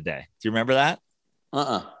back in the day. Do you remember that?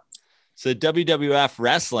 So WWF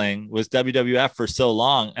wrestling was WWF for so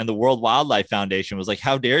long, and the World Wildlife Foundation was like,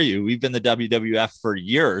 how dare you? We've been the WWF for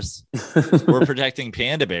years. We're protecting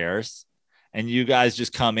panda bears, and you guys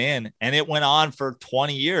just come in. And it went on for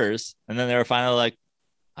 20 years. And then they were finally like,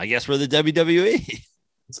 I guess we're the WWE.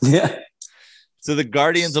 Yeah. So the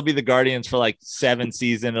Guardians will be the Guardians for like 7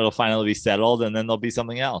 seasons. It'll finally be settled, and then there'll be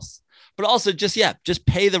something else. But also just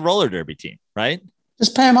pay the roller derby team, right?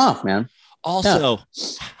 Just pay them off, man. Also,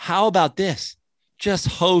 how about this? Just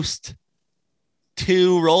host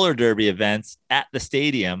 2 roller derby events at the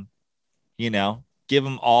stadium. Give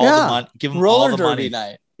them all the money. Give them roller all the derby money.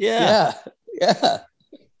 Night. Yeah. Yeah.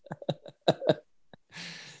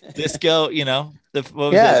 Disco.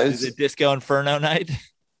 Is it Disco Inferno night?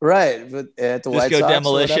 Right, but at the Disco White Sox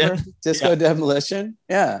Demolition. Disco Demolition.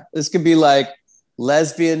 Yeah, this could be like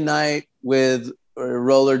lesbian night with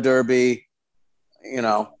roller derby.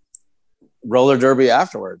 Roller derby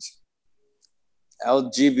afterwards.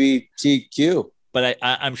 LGBTQ. But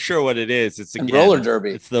I'm sure what it is. It's again, roller derby.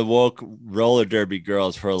 It's the woke roller derby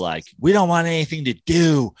girls who are like, we don't want anything to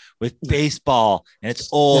do with baseball, and it's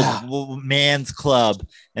old man's club,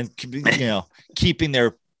 and keeping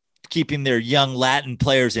their young Latin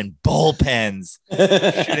players in bullpens,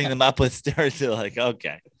 shooting them up with steroids. They're like,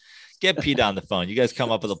 okay, get Pete on the phone. You guys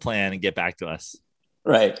come up with a plan and get back to us.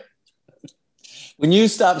 Right. When you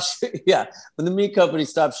stop, when the meat company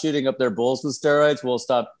stops shooting up their bulls with steroids, we'll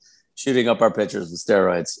stop shooting up our pitchers with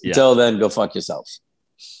steroids. Yeah. Until then, go fuck yourselves.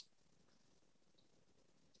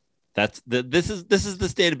 This is the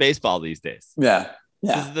state of baseball these days. Yeah.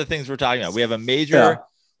 This is the things we're talking about. We have a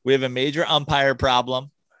major umpire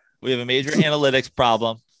problem. We have a major analytics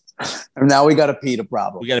problem. And now we got a PETA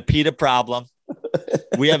problem.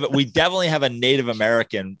 We definitely have a Native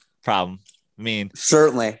American problem. I mean,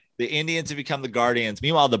 certainly The Indians have become the Guardians.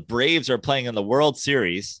 Meanwhile, the Braves are playing in the World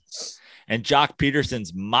Series, and Jock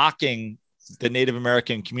Peterson's mocking the Native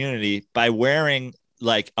American community by wearing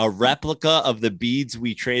like a replica of the beads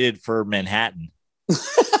we traded for Manhattan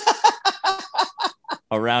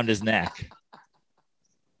around his neck.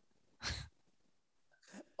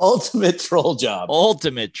 Ultimate troll job.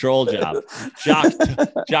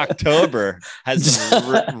 Jocktober has some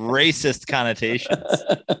racist connotations.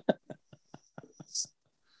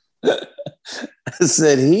 I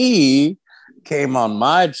said he came on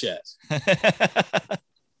my chest.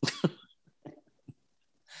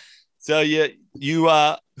 So you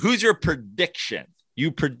who's your prediction?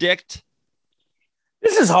 You predict?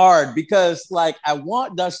 This is hard because like I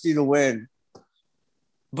want Dusty to win,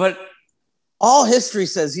 but all history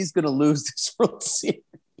says he's going to lose this World Series.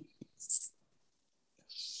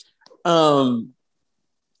 And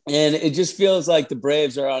it just feels like the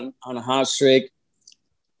Braves are on a hot streak.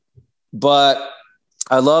 But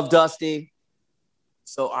I love Dusty.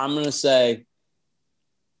 So I'm going to say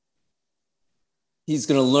he's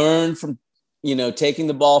going to learn from, taking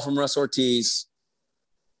the ball from Russ Ortiz.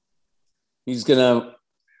 He's going to,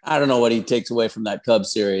 I don't know what he takes away from that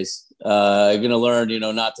Cubs series. Going to learn,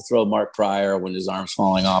 not to throw Mark Pryor when his arm's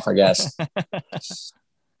falling off, I guess.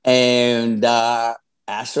 And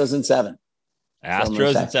Astros in 7.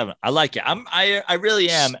 Astros in 7. I like it. I really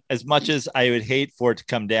am. As much as I would hate for it to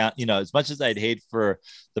come down, as much as I'd hate for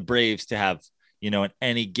the Braves to have, an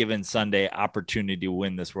any given Sunday opportunity to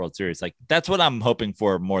win this World Series. Like that's what I'm hoping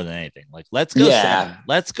for more than anything. Like let's go 7.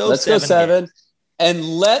 Let's go 7. And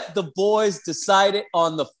let the boys decide it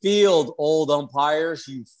on the field, old umpires,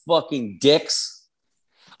 you fucking dicks.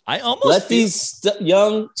 I almost let these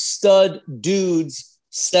young stud dudes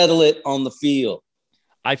settle it on the field.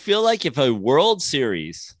 I feel like if a World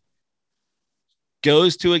Series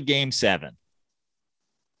goes to a Game 7,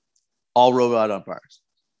 all robot umpires.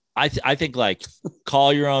 I think like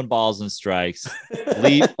call your own balls and strikes.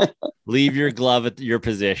 leave your glove at your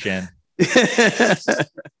position.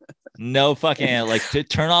 No fucking like to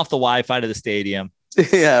turn off the Wi-Fi to the stadium.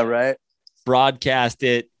 Yeah, right. Broadcast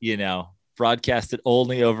it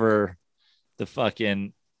only over the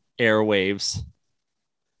fucking airwaves.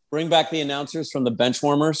 Bring back the announcers from the bench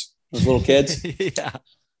warmers, those little kids. Yeah.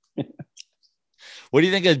 What do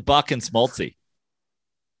you think of Buck and Smoltzy?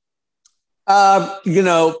 I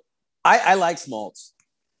like Smoltz.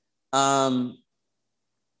 I'm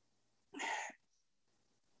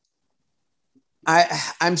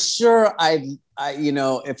sure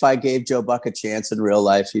if I gave Joe Buck a chance in real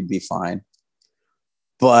life, he'd be fine.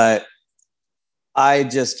 But I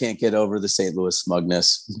just can't get over the St. Louis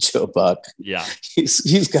smugness, Joe Buck. Yeah,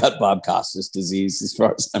 he's got Bob Costas disease, as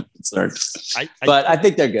far as I'm concerned. But I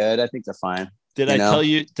think they're good. I think they're fine. Did I tell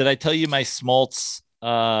you my Smoltz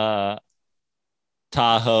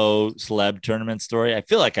Tahoe celeb tournament story? I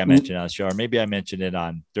feel like I mentioned it on the show, or maybe I mentioned it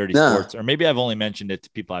on Dirty Sports, or maybe I've only mentioned it to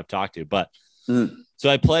people I've talked to. But so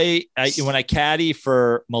I play when I caddy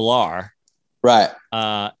for Millar, right?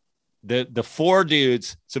 The 4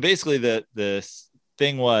 dudes. So basically the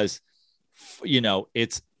thing was,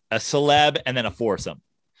 it's a celeb and then a foursome.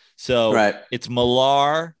 So it's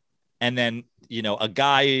Millar and then,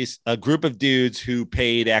 a group of dudes who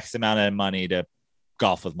paid X amount of money to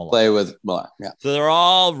golf with Millar. Play with Millar. Yeah. So they're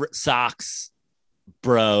all Sox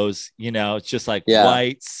bros, it's just like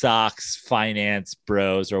White Sox finance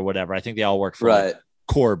bros or whatever. I think they all work for like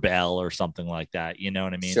Corbell or something like that. You know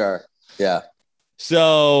what I mean? Sure. Yeah.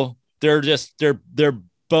 So they're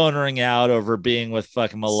bonering out over being with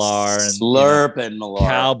fucking Millar and slurping Millar,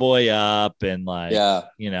 Cowboy Up, and like,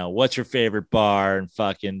 what's your favorite bar in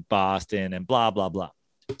fucking Boston and blah, blah, blah.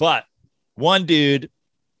 But one dude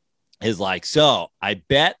is like, so I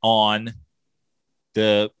bet on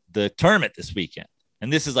the tournament this weekend.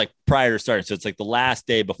 And this is like prior to starting. So it's like the last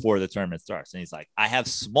day before the tournament starts. And he's like, I have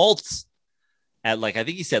Smoltz at like, I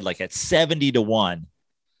think he said like at 70-1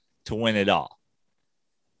 to win it all.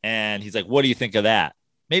 And he's like, what do you think of that?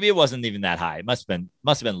 Maybe it wasn't even that high. It must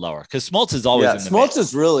have been lower because Smoltz is always in the Smoltz mix.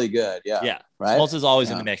 Is really good. Yeah. Yeah. Right. Smoltz is always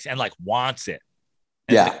in the mix and like wants it.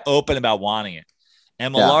 And like open about wanting it.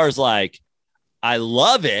 And Millar's like, I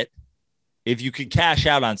love it if you could cash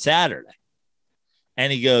out on Saturday.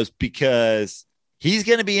 And he goes, because he's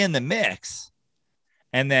going to be in the mix.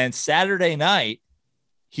 And then Saturday night,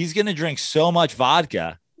 he's going to drink so much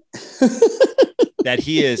vodka that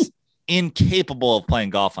he is incapable of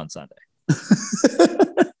playing golf on Sunday.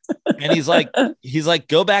 And he's like,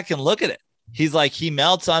 go back and look at it. He's like, he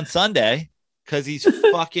melts on Sunday because he's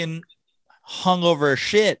fucking hungover as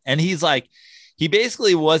shit. And he's like, he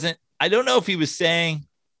basically wasn't, I don't know if he was saying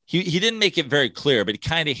he didn't make it very clear, but he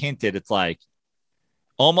kind of hinted it's like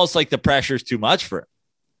almost like the pressure's too much for him.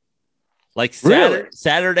 Like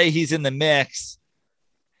Saturday, he's in the mix.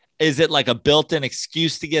 Is it like a built-in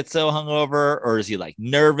excuse to get so hungover, or is he like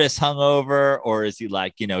nervous hungover, or is he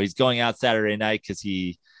like, he's going out Saturday night because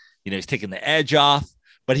he's taking the edge off?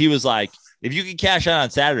 But he was like, if you can cash out on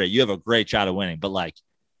Saturday, you have a great shot of winning. But like,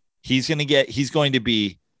 he's going to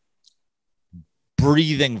be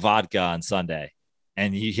breathing vodka on Sunday,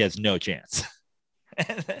 and he has no chance.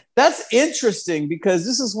 That's interesting because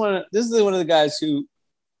this is one of the guys who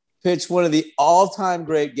pitched one of the all-time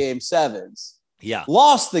great game sevens. Yeah.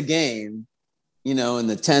 Lost the game, in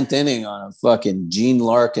the 10th inning on a fucking Gene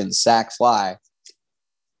Larkin sac fly.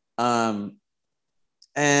 And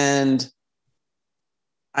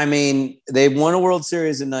I mean, they won a World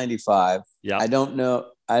Series in 95. Yeah. I don't know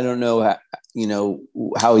how,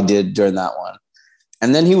 how he did during that one.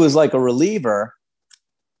 And then he was like a reliever,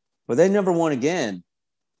 but they never won again.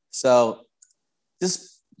 So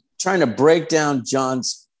just trying to break down John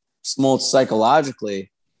Smoltz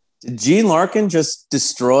psychologically. Did Gene Larkin just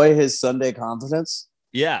destroy his Sunday confidence?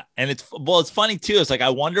 Yeah. And it's funny too. It's like, I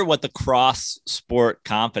wonder what the cross sport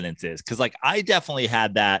confidence is. Cause like, I definitely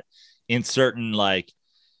had that in certain, like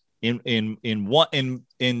in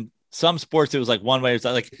some sports, it was like one way. It's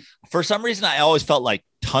like, for some reason, I always felt like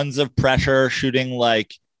tons of pressure shooting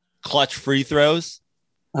like clutch free throws,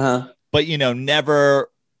 but never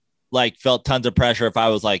like felt tons of pressure if I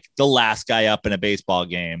was like the last guy up in a baseball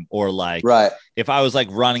game, or like, if I was like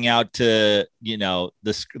running out to,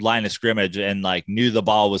 the line of scrimmage and like knew the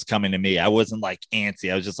ball was coming to me. I wasn't like antsy.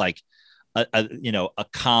 I was just like,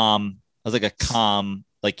 calm,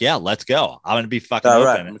 like, yeah, let's go. I'm going to be fucking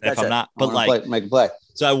open if I'm not, but like, make a play.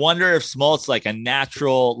 So I wonder if Smoltz, like a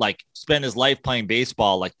natural, like spend his life playing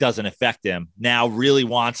baseball, like doesn't affect him now, really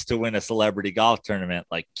wants to win a celebrity golf tournament,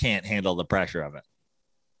 like can't handle the pressure of it.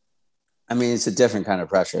 I mean, it's a different kind of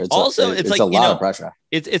pressure. It's like a lot of pressure.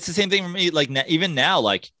 It's the same thing for me. Like even now,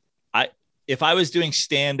 like if I was doing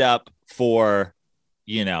stand up for,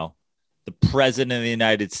 the president of the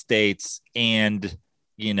United States and,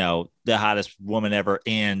 the hottest woman ever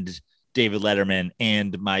and David Letterman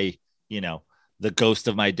and my, the ghost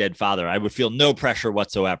of my dead father, I would feel no pressure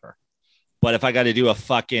whatsoever. But if I got to do a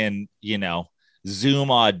fucking, Zoom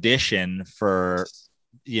audition for,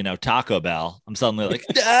 Taco Bell, I'm suddenly like,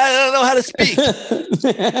 I don't know how to speak.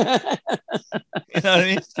 You know what I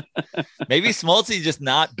mean? Maybe Smoltz just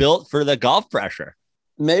not built for the golf pressure.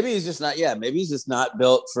 Maybe he's just not. Yeah, maybe he's just not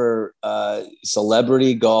built for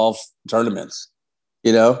celebrity golf tournaments.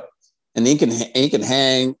 And he can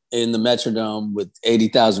hang in the Metrodome with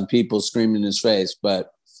 80,000 people screaming in his face,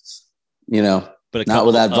 but not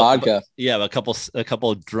with that vodka. A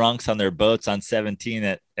couple of drunks on their boats on 17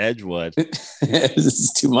 at Edgewood. This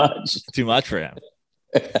is too much. It's too much for him.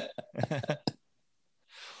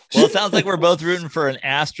 Well, it sounds like we're both rooting for an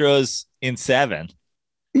Astros in 7.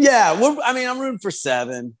 Yeah, I'm rooting for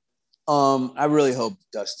 7. I really hope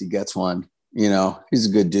Dusty gets one. He's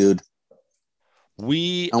a good dude. I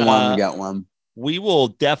want him to get one. We will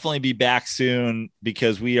definitely be back soon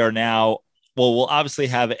because we are now. Well, we'll obviously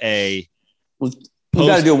have a. We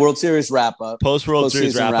got to do a World Series wrap up. Post World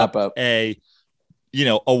Series wrap up.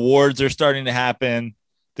 Awards are starting to happen.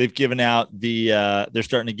 They've given out they're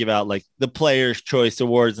starting to give out like the Players' Choice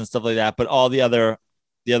Awards and stuff like that. But all the other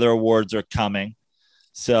awards are coming.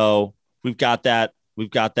 So we've got that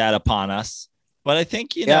upon us. But I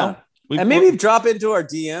think and maybe drop into our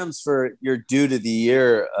DMs for your Dude of the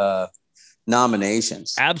Year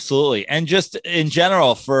nominations. Absolutely. And just in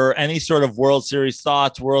general, for any sort of World Series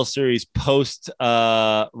thoughts, World Series post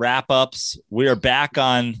wrap-ups, we are back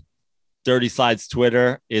on Dirty Slides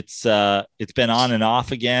Twitter. It's been on and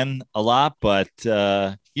off again a lot, but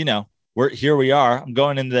here we are. I'm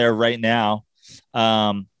going into there right now.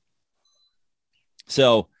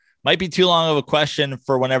 So might be too long of a question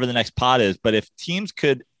for whenever the next pod is, but if teams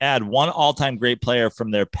could add one all-time great player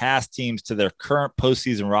from their past teams to their current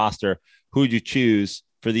postseason roster, who would you choose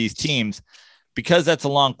for these teams? Because that's a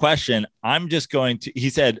long question, I'm just going to,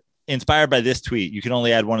 he said, inspired by this tweet, you can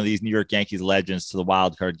only add one of these New York Yankees legends to the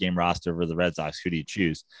wild card game roster for the Red Sox. Who do you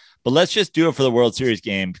choose? But let's just do it for the World Series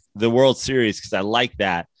game, the World Series, because I like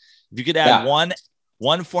that. If you could add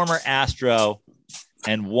one former Astro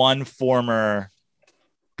and one former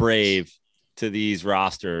Brave to these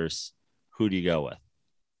rosters, who do you go with?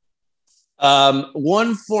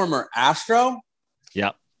 One former Astro.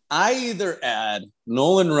 Yep. I either add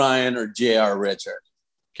Nolan Ryan or J.R. Richard.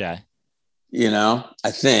 Okay.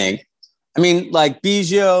 I think. I mean, like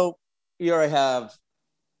Biggio, you already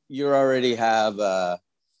have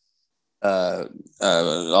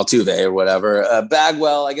Altuve or whatever.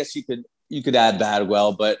 Bagwell, I guess you could add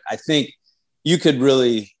Bagwell, but I think you could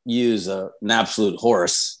really use an absolute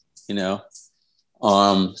horse, you know.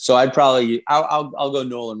 So I'll go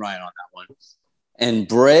Nolan Ryan on that one. And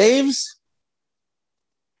Braves,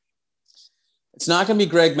 it's not going to be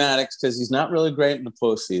Greg Maddux because he's not really great in the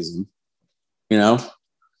postseason. You know,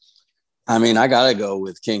 I mean, I got to go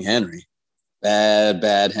with King Henry.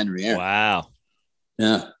 Bad Henry Aaron. Wow.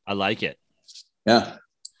 Yeah. I like it. Yeah.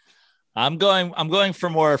 I'm going for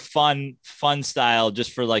more fun style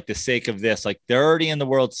just for like the sake of this. Like they're already in the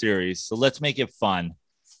World Series, so let's make it fun.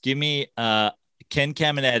 Give me Ken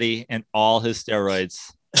Caminiti and all his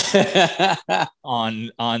steroids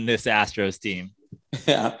on this Astros team.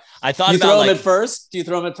 Yeah. I thought you about throw him at first. Do you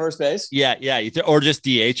throw him at first base? Yeah. Or just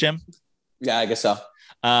DH him. Yeah, I guess so.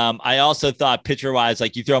 I also thought pitcher wise,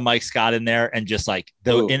 like you throw Mike Scott in there and just like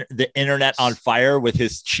the internet on fire with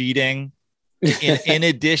his cheating. In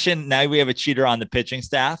addition, now we have a cheater on the pitching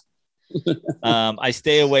staff. I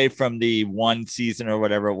stay away from the one season or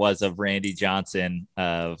whatever it was of Randy Johnson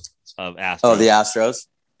of Astros. Oh, the Astros.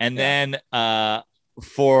 And then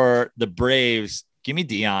for the Braves, give me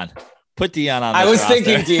Dion. Put Dion on. I was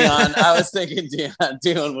thinking Dion.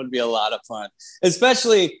 Dion would be a lot of fun,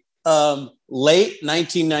 especially late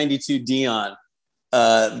 1992 Dion.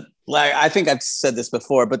 Like I think I've said this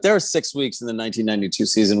before, but there were 6 weeks in the 1992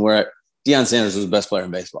 season where Deion Sanders was the best player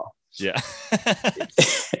in baseball. Yeah.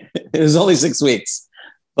 It was only 6 weeks,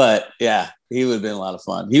 but yeah, he would have been a lot of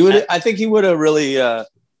fun. I think he would have really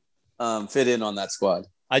fit in on that squad.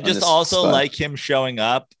 I just also like him showing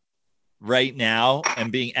up right now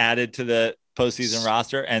and being added to the postseason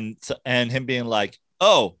roster and him being like,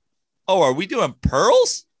 oh, are we doing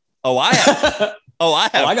pearls? I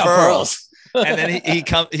got pearls. And then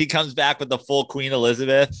he comes back with the full Queen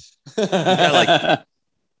Elizabeth. He's got like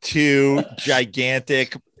 2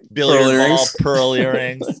 gigantic billiard ball pearl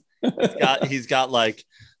earrings. He's got like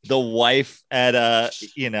the wife at a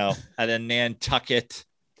Nantucket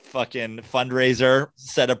fucking fundraiser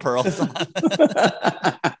set of pearls on.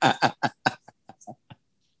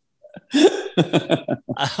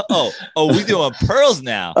 We doing pearls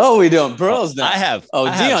now. We doing pearls now.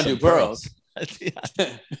 Dion do pearls.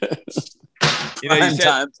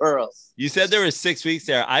 You said there was 6 weeks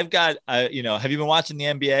there. I've got, have you been watching the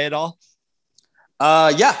NBA at all?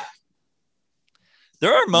 Yeah.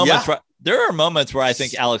 There are moments where I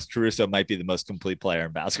think Alex Caruso might be the most complete player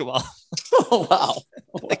in basketball. Oh, wow.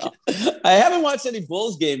 I haven't watched any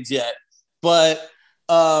Bulls games yet, but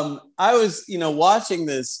I was, watching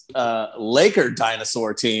this Laker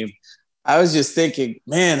dinosaur team. I was just thinking,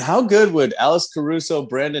 man, how good would Alex Caruso,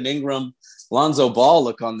 Brandon Ingram, Lonzo Ball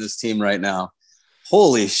look on this team right now?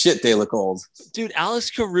 Holy shit, they look old. Dude,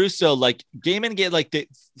 Alex Caruso, like game and game, like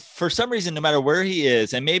for some reason, no matter where he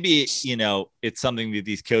is, and maybe, it's something that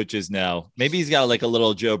these coaches know. Maybe he's got like a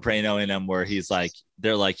little Joe Prano in him where he's like,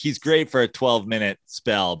 they're like, he's great for a 12-minute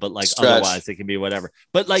spell, but like otherwise it can be whatever.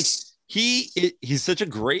 But like he's a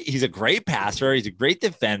great passer. He's a great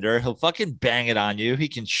defender. He'll fucking bang it on you. He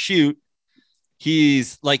can shoot.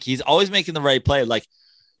 He's always making the right play. Like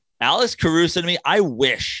Alex Caruso to me, I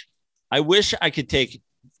wish I could take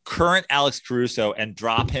current Alex Caruso and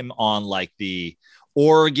drop him on like the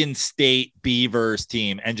Oregon State Beavers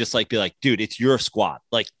team and just like be like, dude, it's your squad.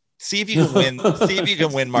 Like, see if you can win. See if you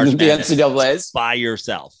can win March Madness NCAAs by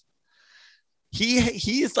yourself.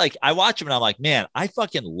 He's like, I watch him and I'm like, man, I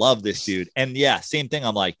fucking love this dude. And yeah, same thing.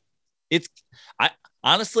 I'm like,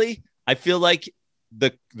 honestly, I feel like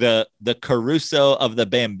the Caruso of the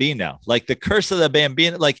Bambino, like the curse of the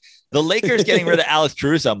Bambino, like the Lakers getting rid of Alex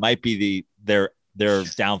Caruso might be their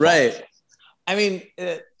downfall. Right. I mean,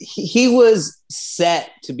 he was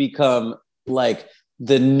set to become like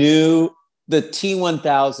the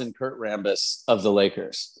T1000 Kurt Rambis of the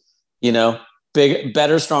Lakers, big,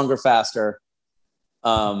 better, stronger, faster.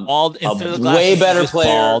 Way better player.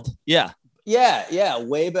 Bald. Yeah.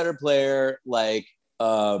 Way better player. Like,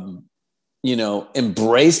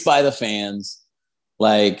 embraced by the fans.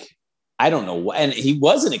 Like, I don't know. And he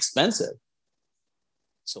wasn't expensive.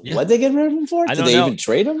 So what'd they get rid of him for? Did they even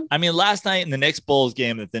trade him? I mean, last night in the Knicks Bulls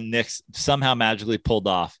game that the Knicks somehow magically pulled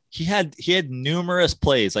off, he had numerous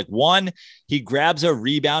plays. Like one, he grabs a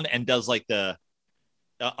rebound and does like the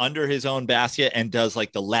under his own basket and does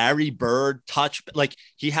like the Larry Bird touch. Like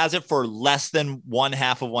he has it for less than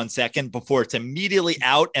 1/2 of 1 second before it's immediately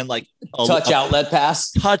out and like a touch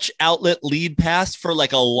outlet lead pass for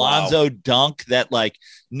like a Lonzo dunk that like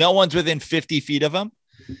no one's within 50 feet of him.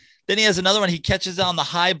 Then he has another one. He catches on the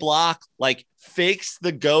high block, like fakes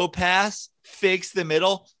the go pass, fakes the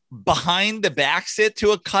middle, behind the back sit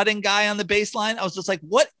to a cutting guy on the baseline. I was just like,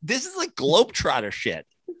 what? This is like Globetrotter shit.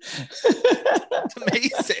 It's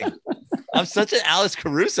amazing. I'm such an Alex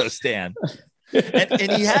Caruso stan.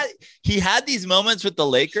 And he had these moments with the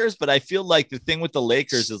Lakers, but I feel like the thing with the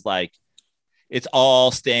Lakers is like it's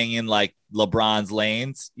all staying in like LeBron's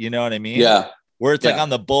lanes. You know what I mean? Yeah. Where it's like on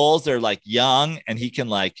the Bulls, they're like young and he can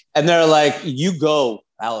like, and they're like, you go,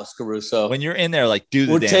 Alex Caruso. When you're in there, like, do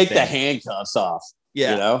the we'll damn take thing. the handcuffs off.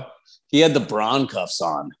 Yeah. You know, he had the Braun cuffs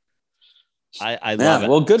on. I love it.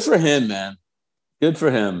 Well, good for him, man. Good for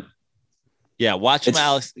him. Yeah, watch him,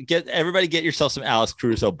 Alex. Get yourself some Alex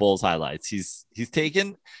Caruso Bulls highlights. He's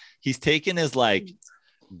taken his like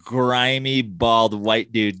grimy bald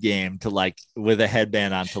white dude game to like with a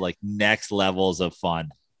headband on to like next levels of fun.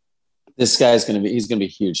 This guy's he's gonna be a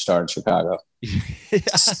huge star in Chicago. Yeah.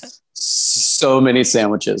 So many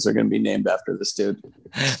sandwiches are gonna be named after this dude.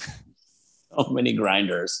 So many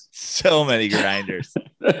grinders. So many grinders.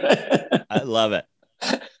 I love it.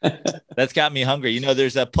 That's got me hungry. You know,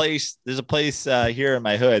 there's a place here in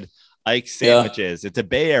my hood, Ike's Sandwiches. Yeah. It's a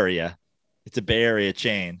Bay Area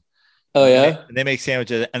chain. Oh yeah. And they make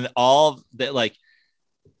sandwiches, and all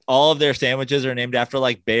of their sandwiches are named after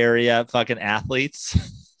like Bay Area fucking athletes.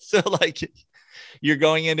 So like you're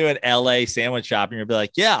going into an LA sandwich shop and you'll be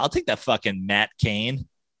like, yeah, I'll take that fucking Matt Cain.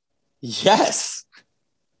 Yes.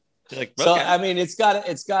 Like, okay. So I mean, it's got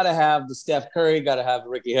to have the Steph Curry, got to have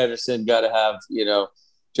Ricky Henderson, got to have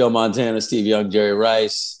Joe Montana, Steve Young, Jerry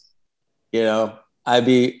Rice. I'd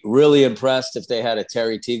be really impressed if they had a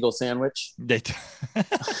Terry Teagle sandwich. I'm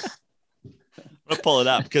gonna pull it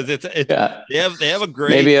up because it's they have a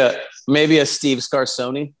great maybe a Steve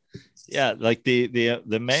Scarsoni. Yeah, like the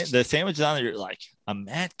sandwiches on there, you're like a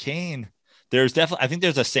Matt Cain. There's definitely, I think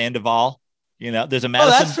there's a Sandoval. There's a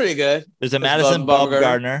Madison. Oh, that's pretty good. There's a Madison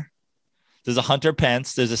Bumgarner. There's a Hunter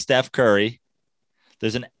Pence. There's a Steph Curry.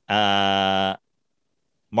 There's an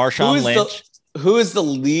Marshawn Lynch. Who is the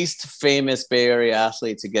least famous Bay Area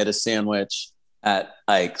athlete to get a sandwich at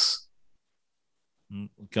Ike's? I'm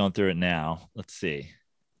going through it now. Let's see.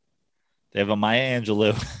 They have a Maya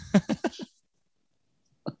Angelou.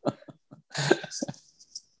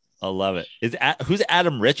 I love it. Who's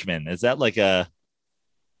Adam Richman? Is that like a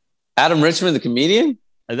Adam Richman, the comedian?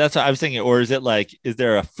 That's what I was thinking. Or is it like, is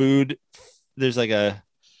there a food? There's like a.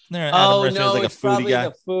 No, it's probably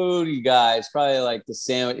the foodie guy. It's probably like the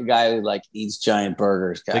sandwich guy who like eats giant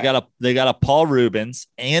burgers. Guy. They got a Paul Rubens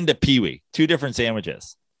and a Pee Wee. 2 different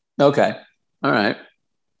sandwiches. Okay. All right.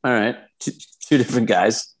 Two different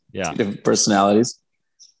guys. Yeah. 2 different personalities.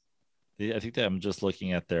 I think that I'm just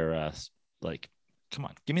looking at their come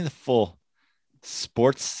on, give me the full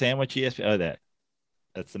sports sandwich ESPN. Oh,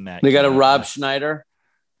 that's the Matt. They got a Rob Schneider.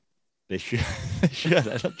 They should.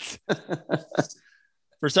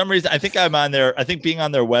 For some reason, I think I'm on there. I think being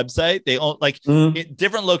on their website, they own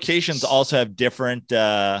different locations also have different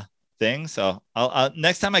things. So I'll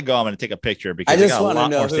next time I go, I'm going to take a picture because I just want to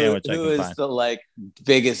know who is the like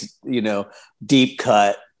biggest, deep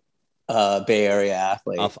cut Bay Area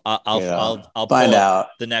athlete. I'll find out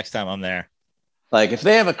the next time I'm there. Like if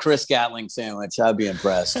they have a Chris Gatling sandwich, I'd be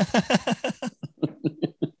impressed.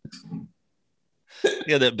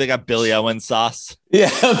 Yeah, they got Billy Owens sauce.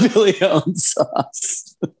 Yeah, Billy Owens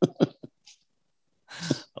sauce. I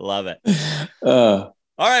love it. All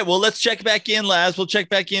right, well, let's check back in, Laz. We'll check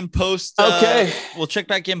back in post. Okay. We'll check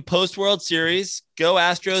back in post World Series. Go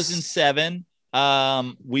Astros in 7.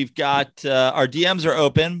 We've got our DMs are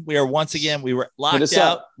open. We were locked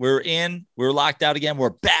out. We were locked out again. We're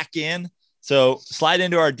back in. So slide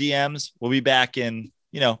into our DMs. We'll be back in,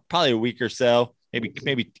 probably a week or so.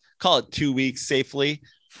 Maybe call it 2 weeks safely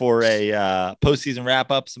for a postseason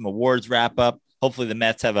wrap up, some awards wrap up. Hopefully the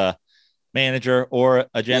Mets have a manager or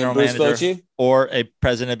a general manager or a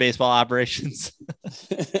president of baseball operations.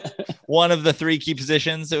 One of the 3 key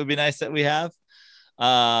positions. It would be nice that we have.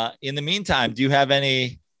 In the meantime, do we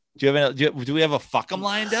have a fuck 'em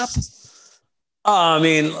lined up? I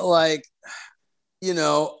mean,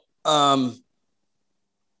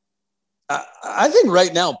 I think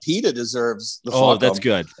right now PETA deserves the fuck 'em. Oh, that's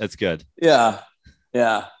good. That's good. Yeah.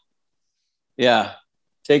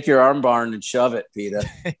 Take your arm barn and shove it, PETA.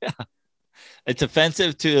 Yeah. It's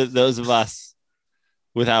offensive to those of us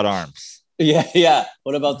without arms. Yeah.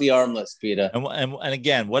 What about the armless, PETA? And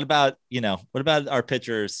again, what about our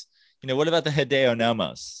pitchers? What about the Hideo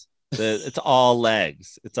Nomos? It's all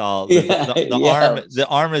legs. It's all arm. The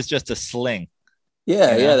arm is just a sling.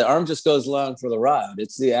 Yeah. The arm just goes along for the ride.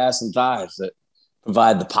 It's the ass and thighs that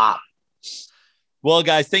provide the pop. Well,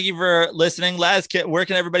 guys, thank you for listening. Laz, where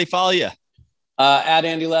can everybody follow you? At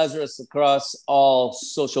Andy Lazarus across all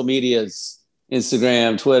social medias,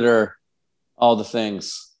 Instagram, Twitter, all the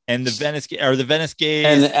things. And the Venice Gays and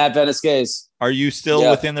at Venice Gays. Are you still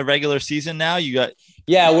within the regular season now? The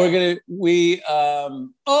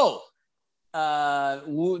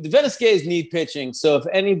Venice Gays need pitching. So if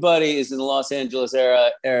anybody is in the Los Angeles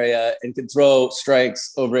area and can throw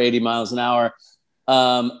strikes over 80 miles an hour,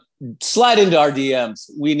 slide into our DMs.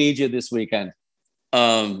 We need you this weekend.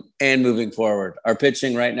 And moving forward, our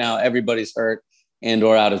pitching right now, everybody's hurt and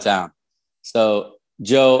or out of town. So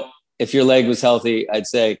Joe, if your leg was healthy, I'd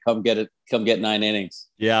say come get 9 innings.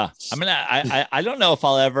 Yeah. I mean, I don't know if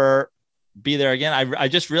I'll ever be there again. I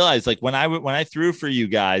just realized, like, when I threw for you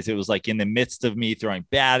guys, it was like in the midst of me throwing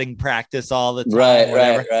batting practice all the time.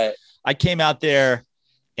 Right. I came out there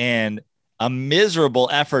and a miserable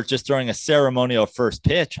effort just throwing a ceremonial first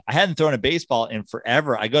pitch. I hadn't thrown a baseball in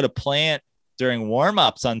forever. I go to plant during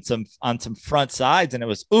warm-ups on some front sides, and it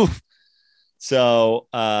was oof. So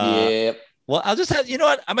well, I'll just have, you know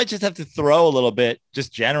what? I might just have to throw a little bit,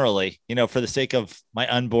 just generally, for the sake of my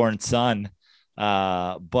unborn son.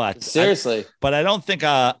 But seriously, I don't think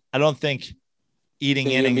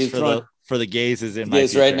eating innings for the Gays is in my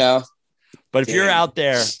future right now. But if you're out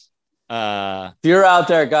there,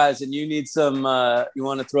 guys, and you need some, you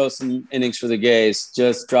want to throw some innings for the Gays,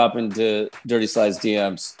 just drop into Dirty Slides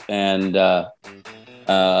DMs, and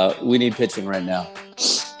we need pitching right now.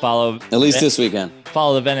 Follow at least this weekend.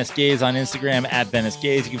 Follow the Venice Gays on Instagram at Venice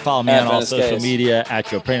Gays. You can follow me on all social media at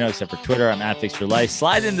Joe Prano, except for Twitter. I'm at Fix Your Life.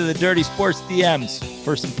 Slide into the Dirty Sports DMs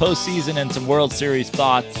for some postseason and some World Series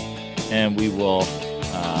thoughts, and we'll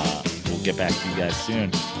get back to you guys soon.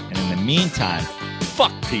 And in the meantime,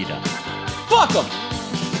 fuck PETA. Fuck them.